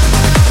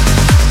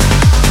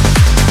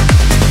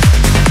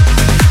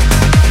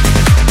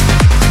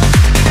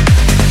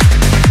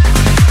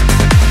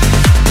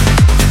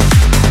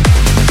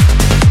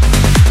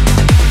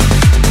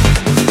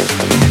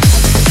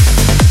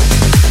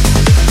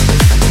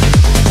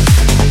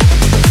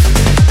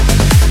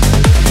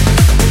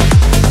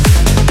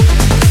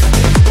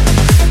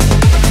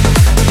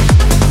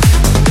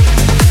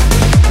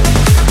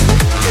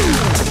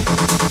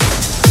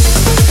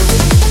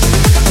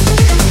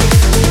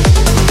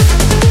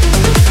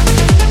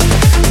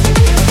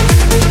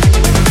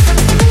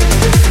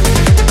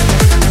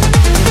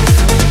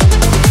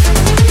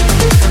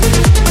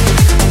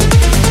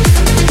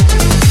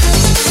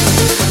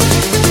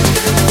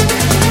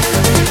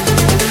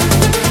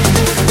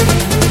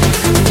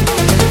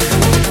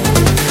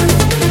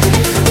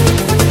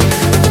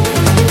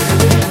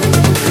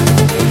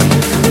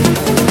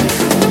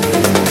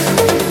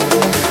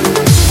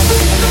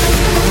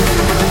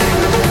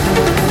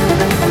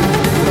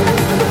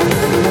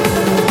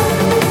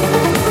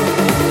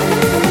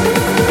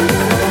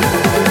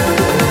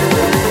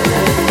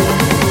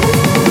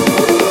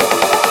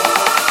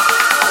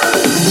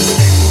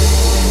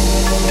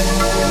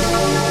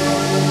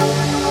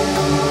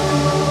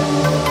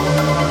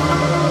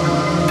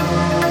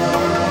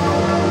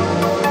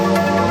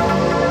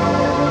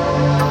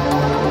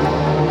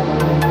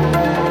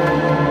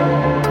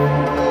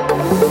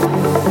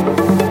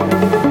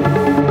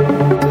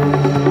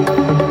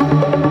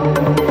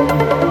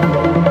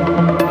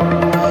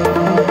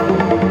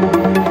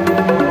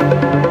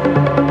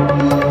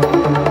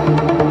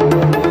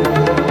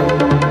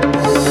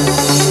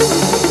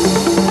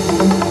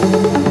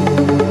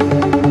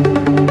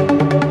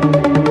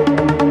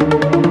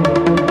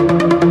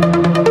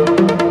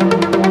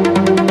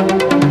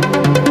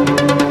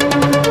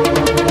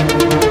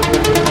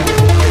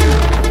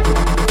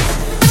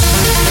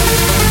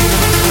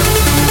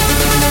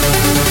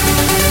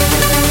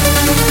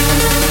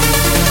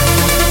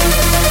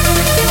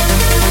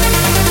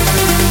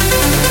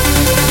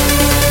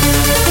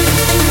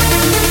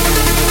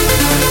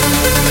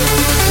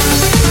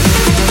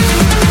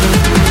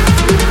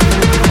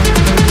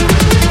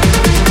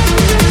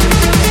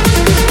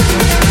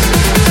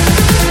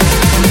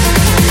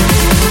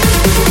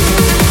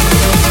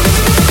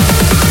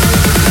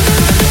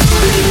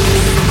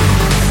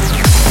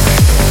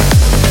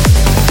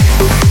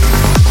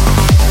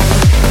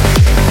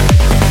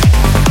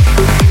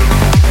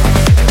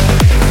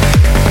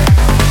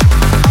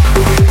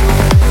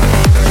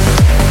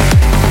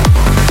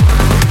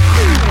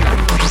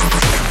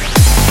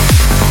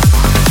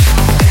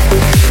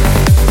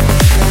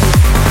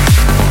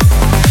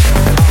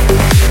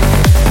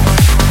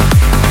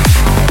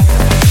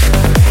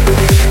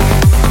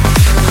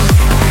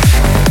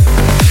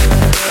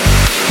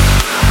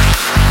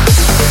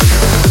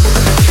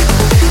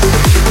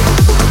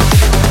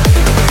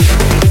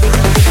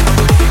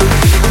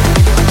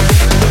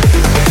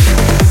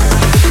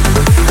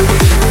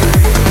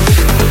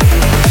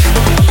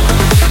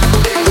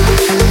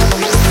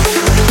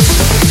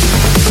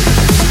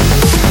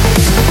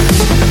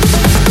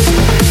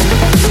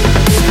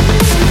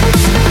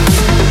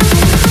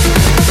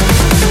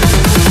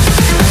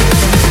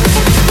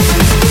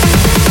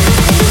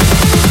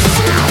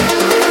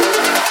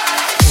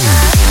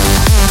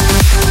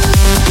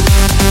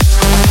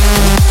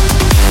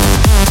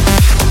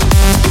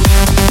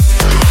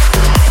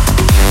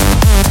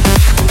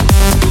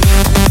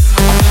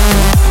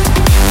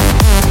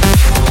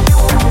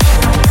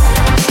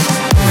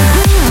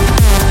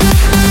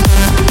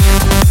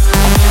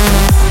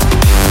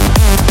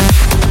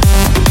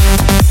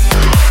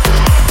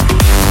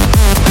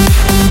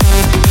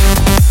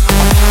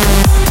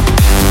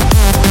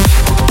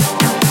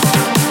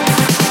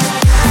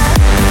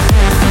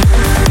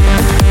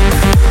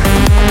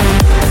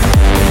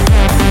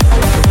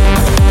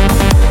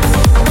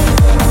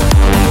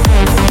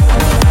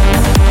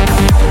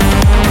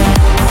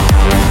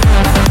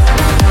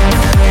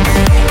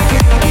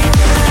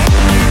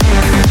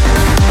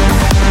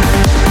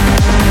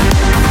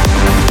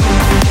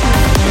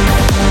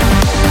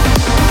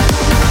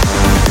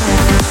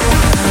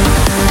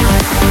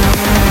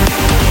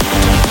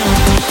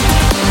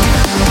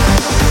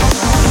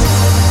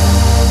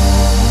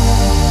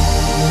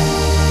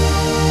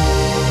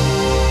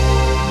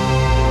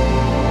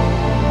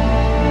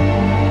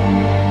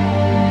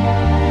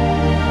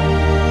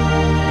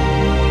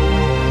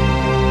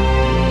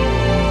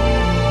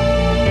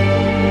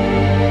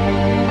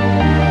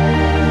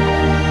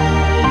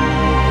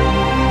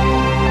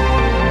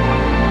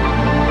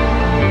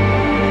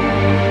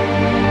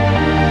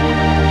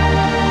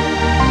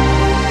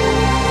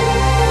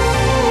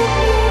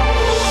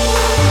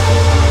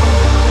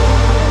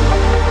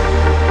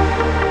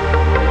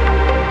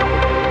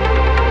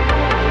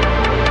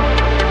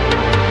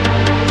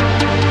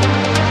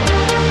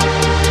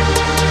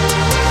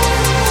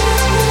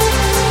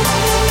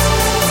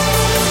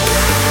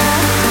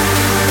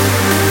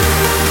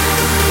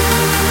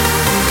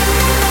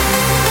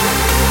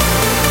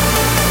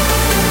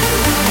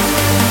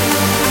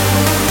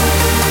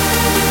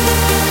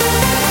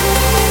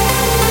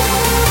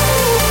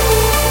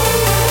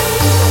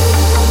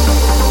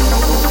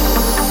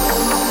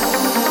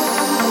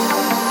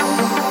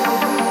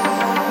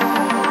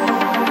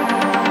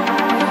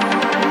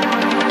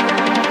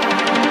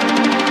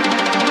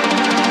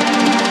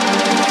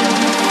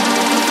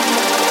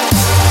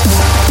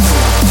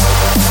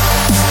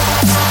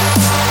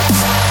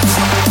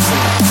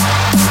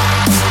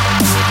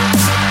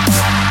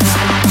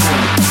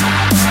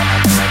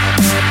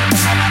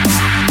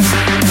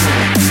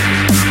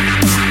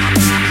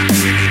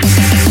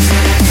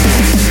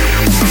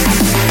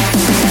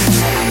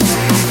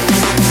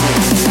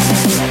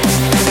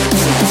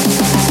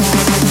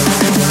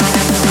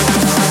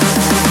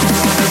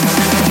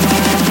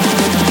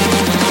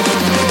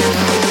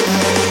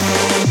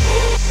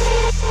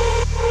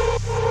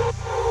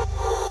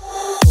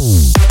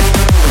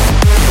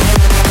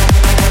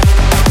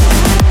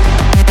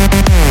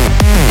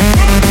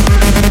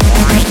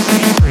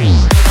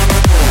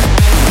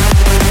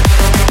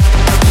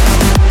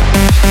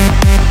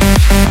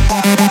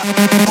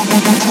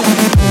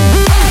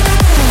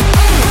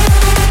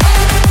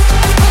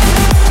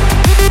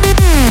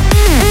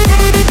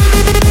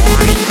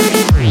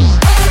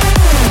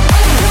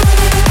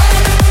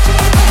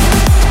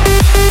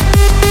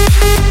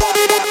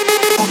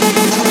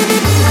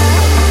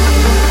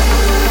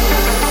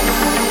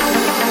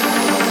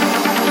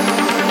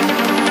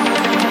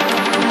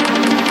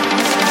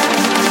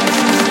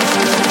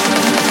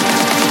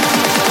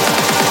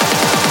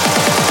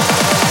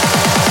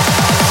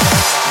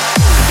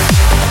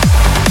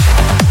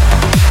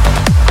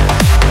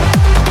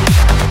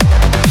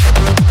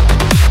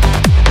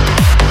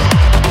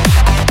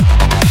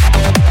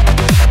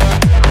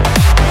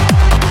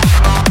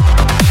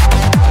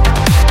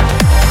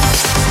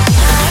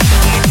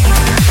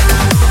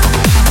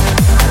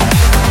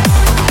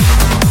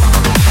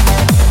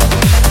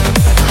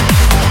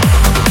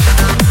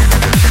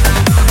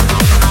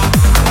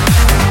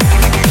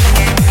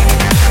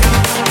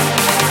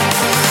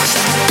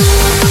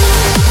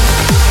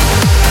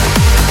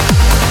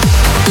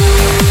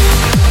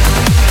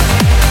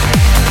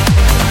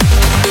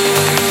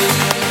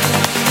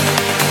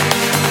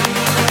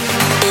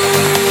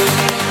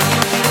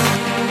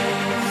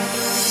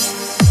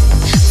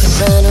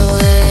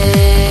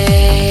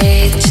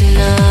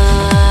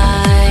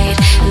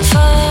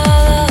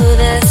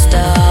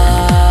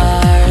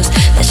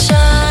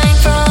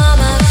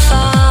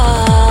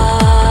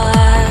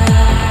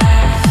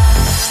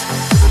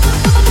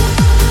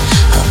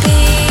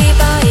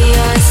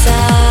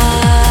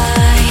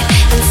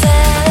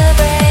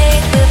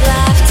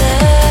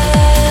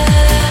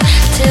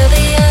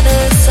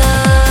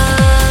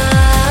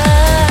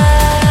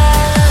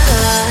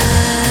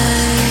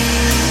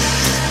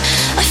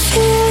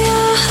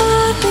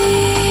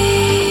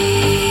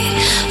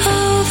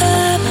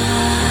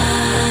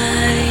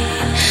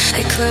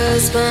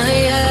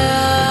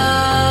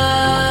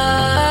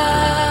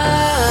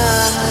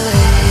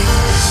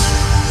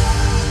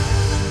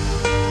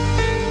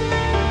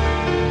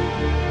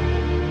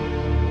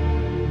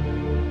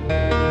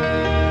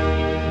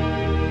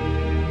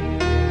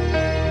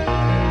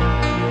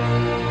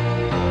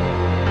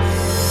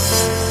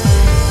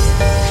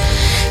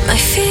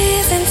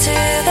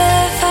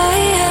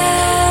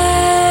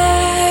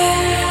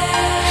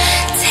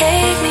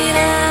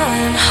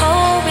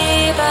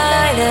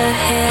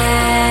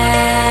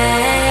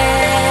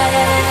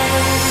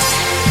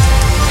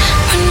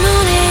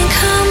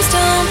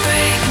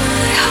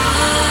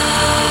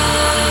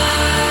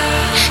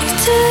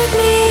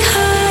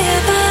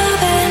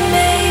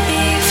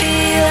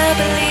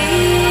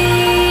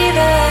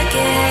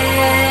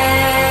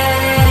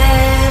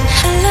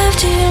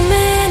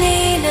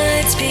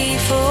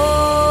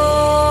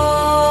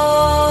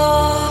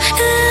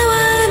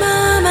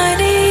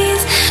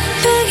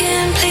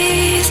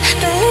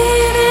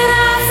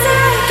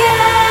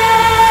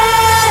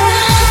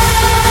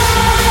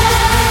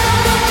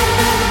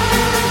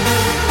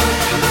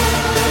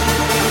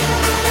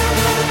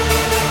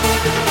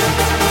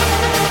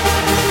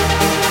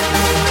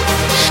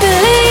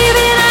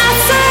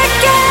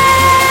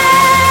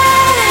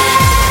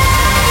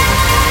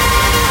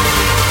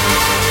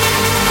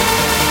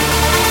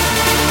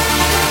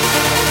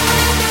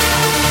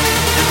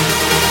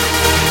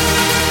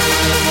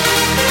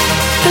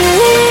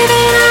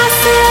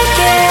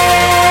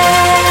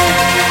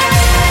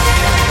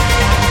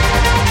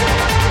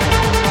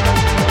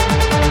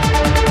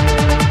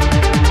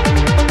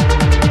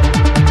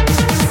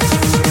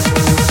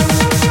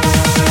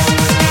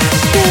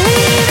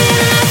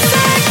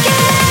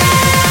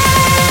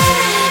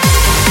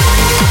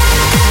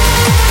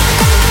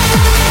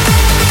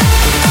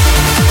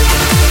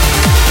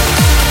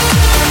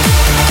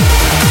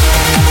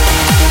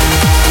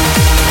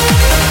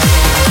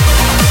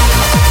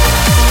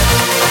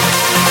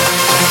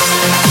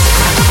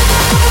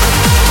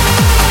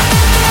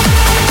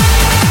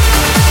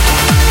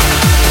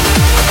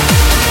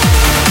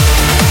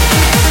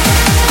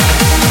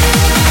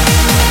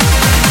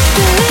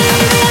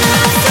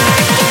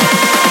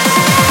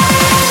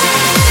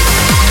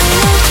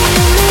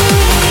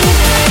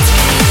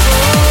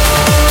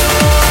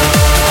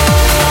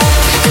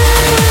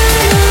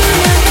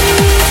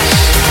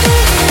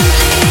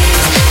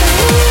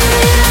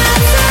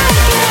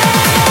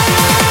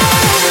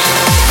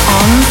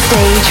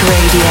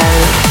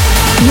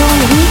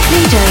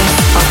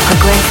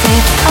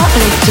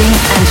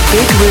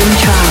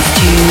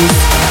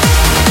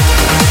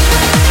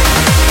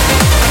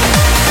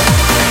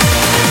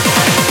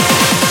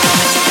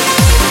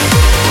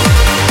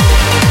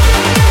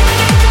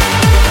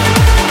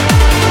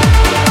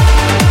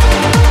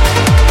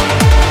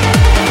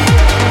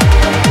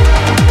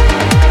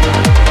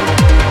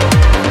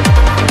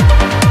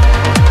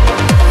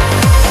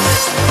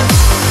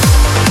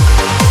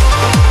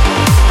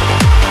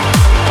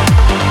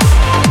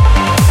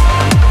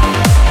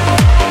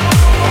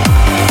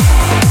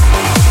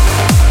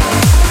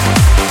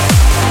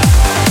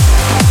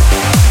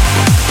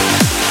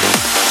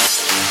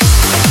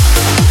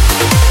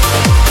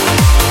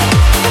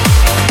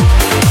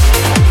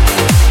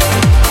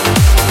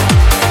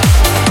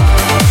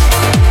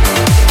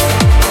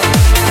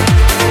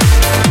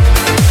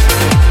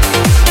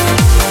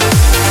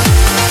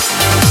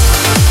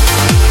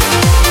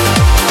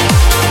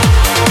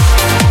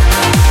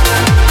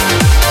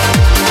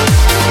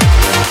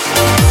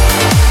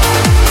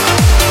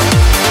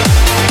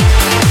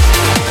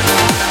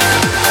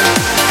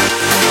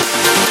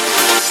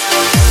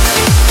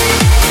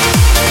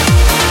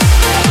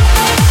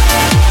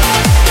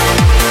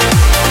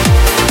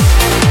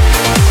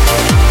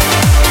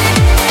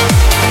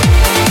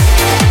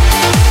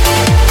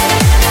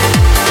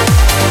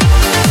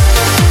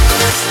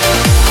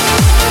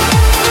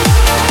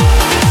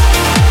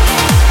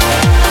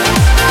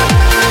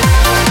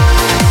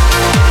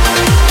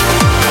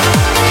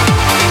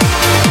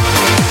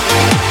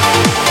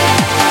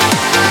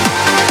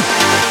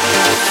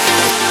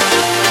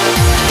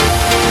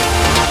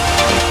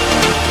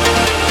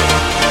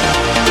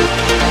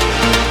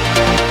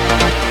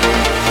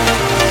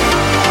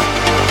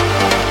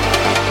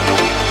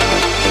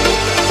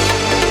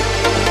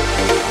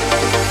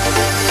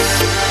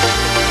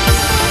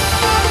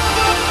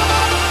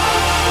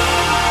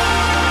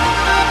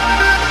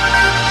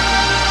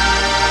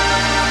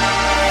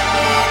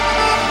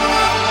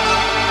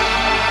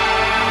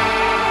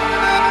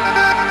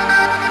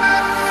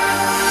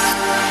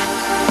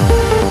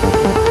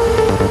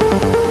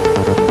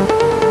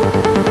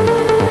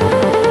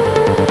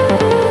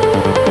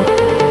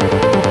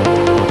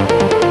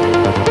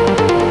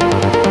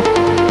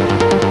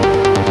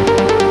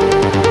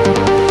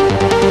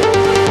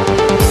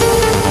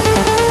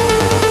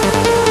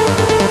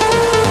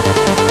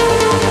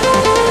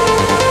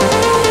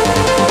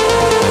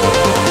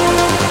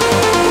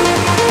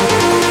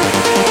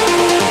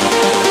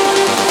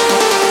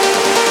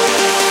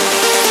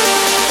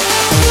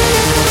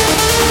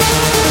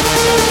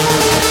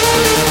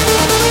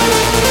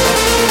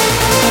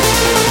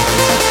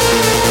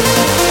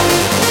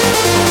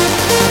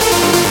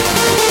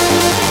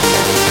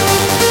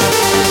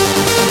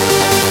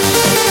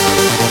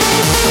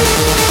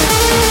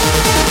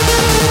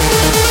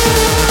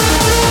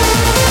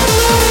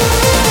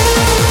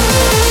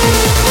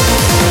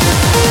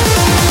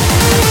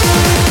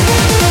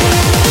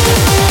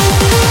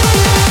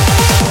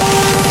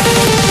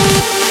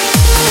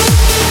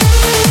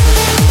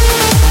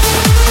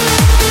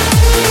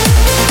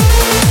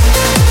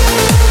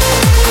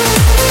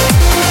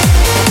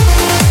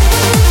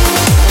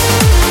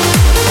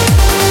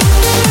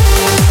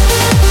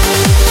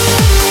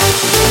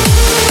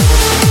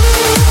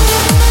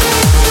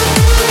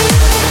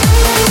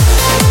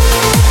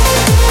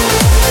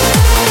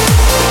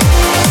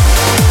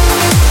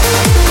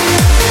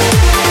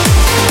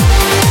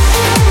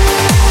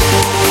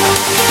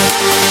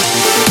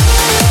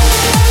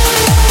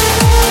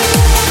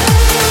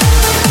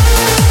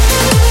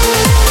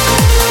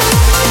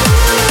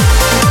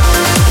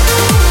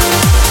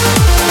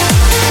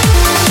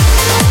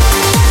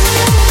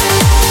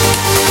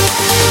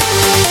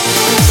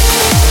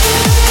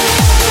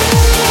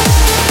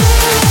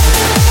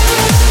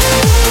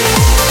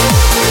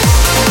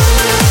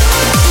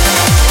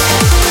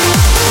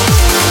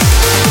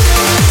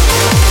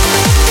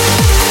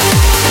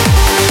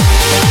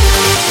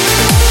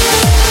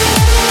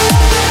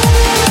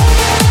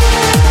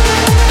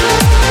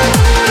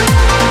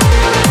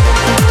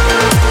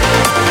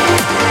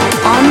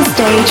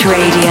 Stage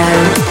Radio,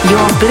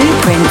 your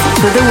blueprint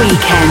for the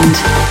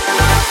weekend.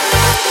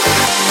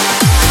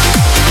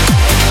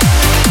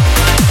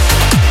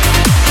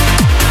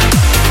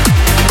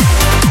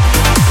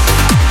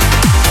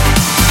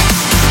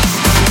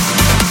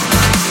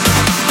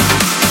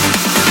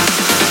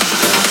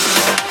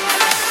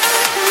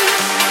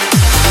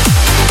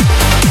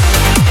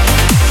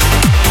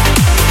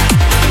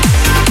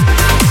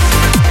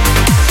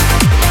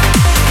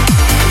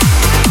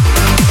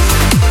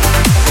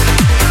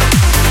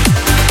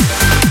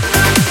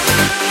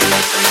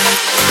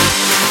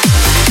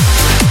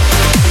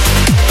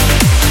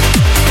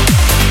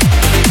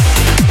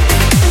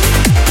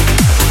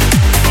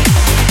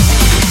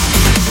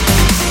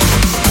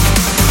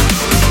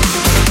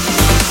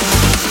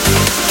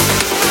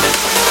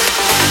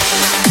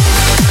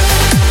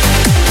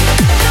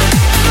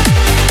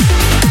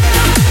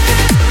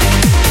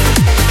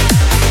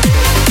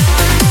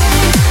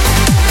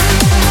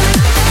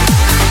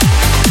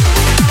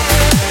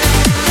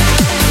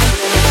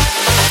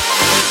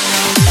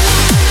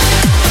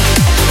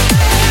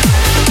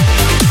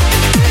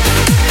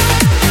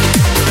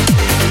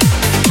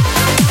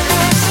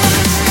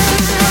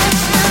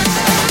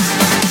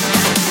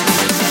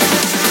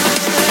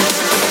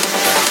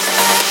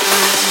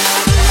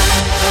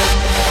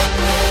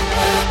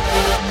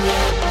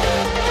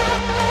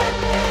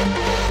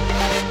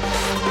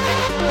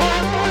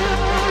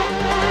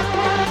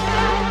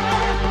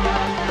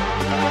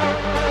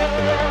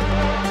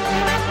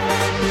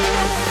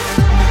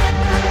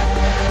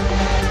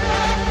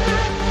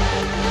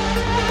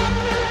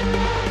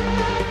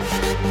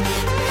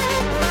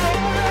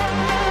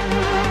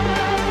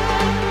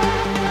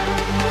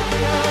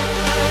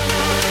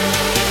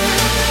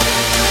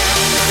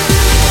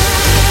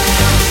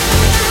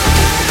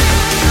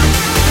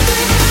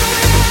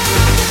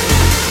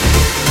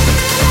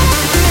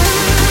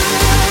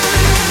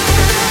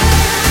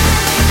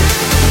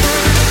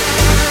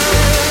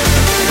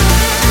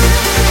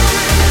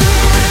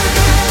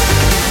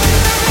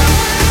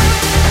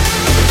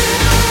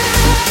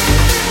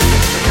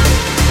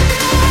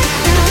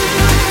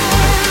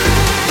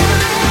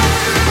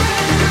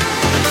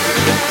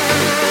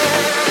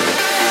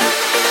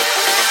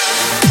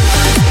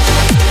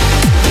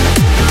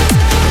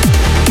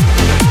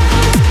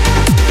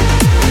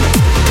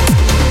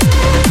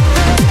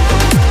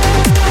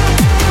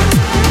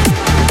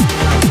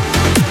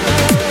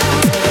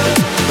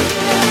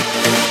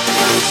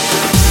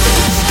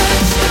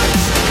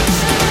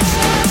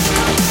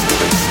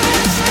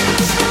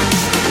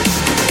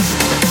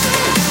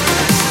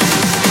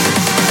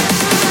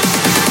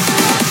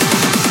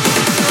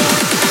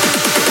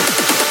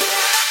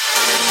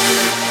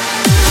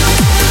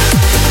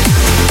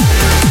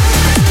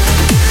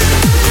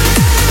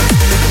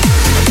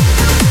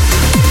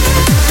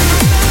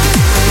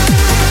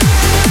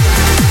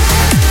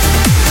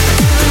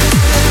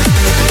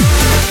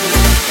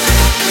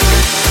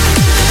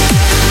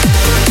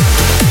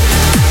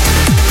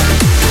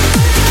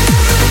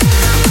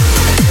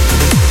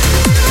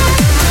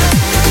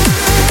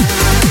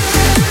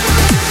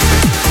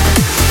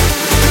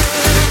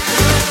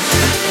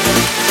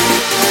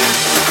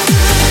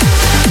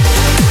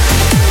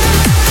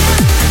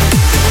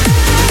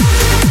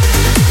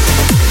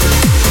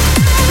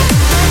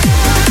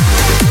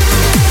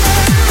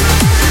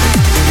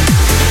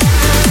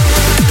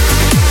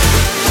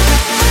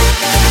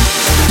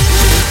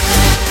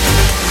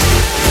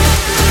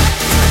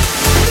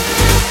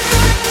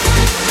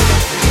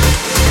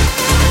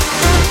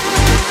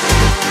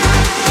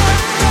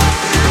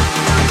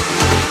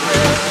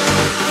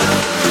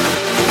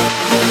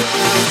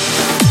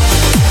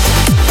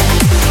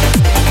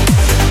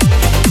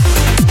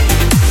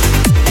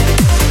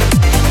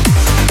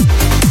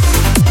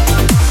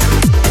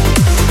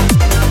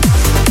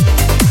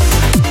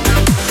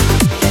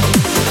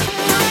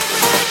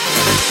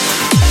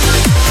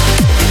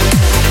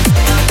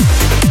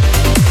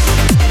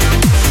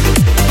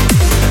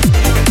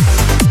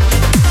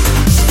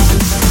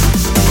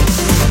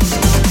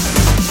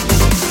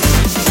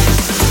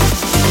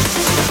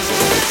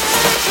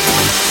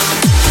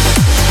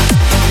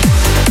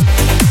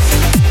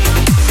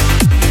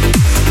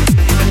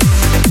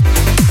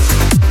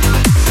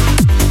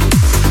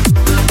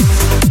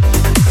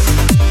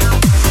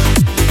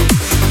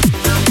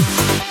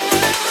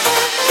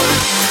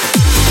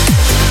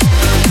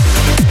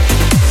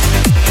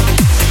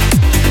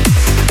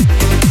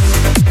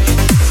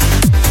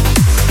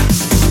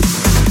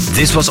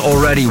 This was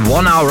already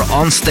 1 hour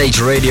on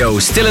Stage Radio.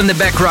 Still in the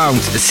background,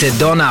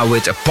 Sedona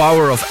with A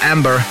Power of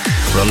Amber,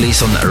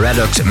 released on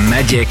Redux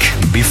Magic.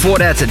 Before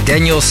that,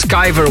 Daniel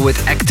Skyver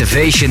with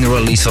Activation,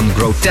 released on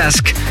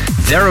Grotesque.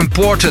 Darren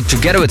Porter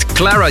together with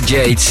Clara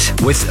Jades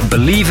with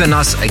Believe in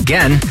Us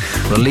Again,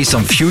 released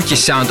on Future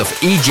Sound of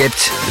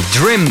Egypt.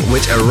 Drim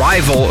with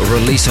Arrival,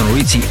 released on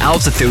Reaching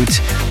Altitude.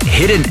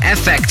 Hidden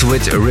Effect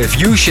with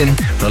Refusion,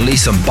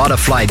 released on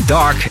Butterfly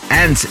Dark.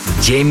 And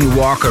Jamie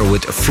Walker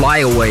with Fly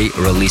Away,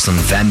 released on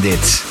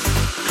Vandit.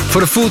 For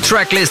the full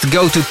track list,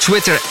 go to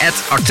Twitter at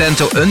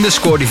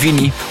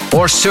Artento_Divini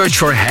or search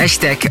for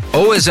hashtag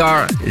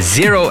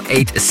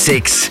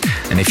OSR086.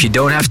 And if you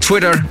don't have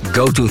Twitter,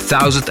 go to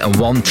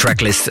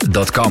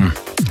 1001tracklist.com.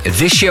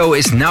 This show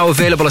is now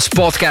available as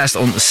podcast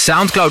on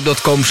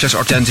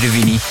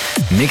soundcloud.com/ArtentoDivini,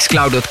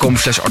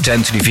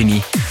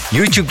 mixcloud.com/ArtentoDivini,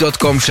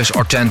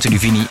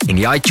 youtube.com/ArtentoDivini, in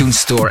the iTunes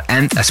Store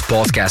and as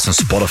podcast on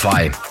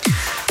Spotify.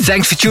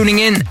 Thanks for tuning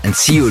in and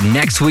see you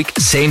next week,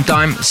 same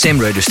time, same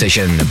radio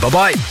station.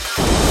 Bye-bye.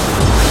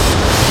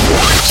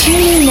 Tune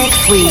in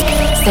next week,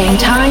 same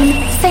time,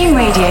 same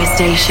radio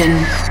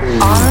station.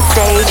 On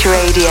Stage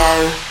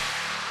Radio.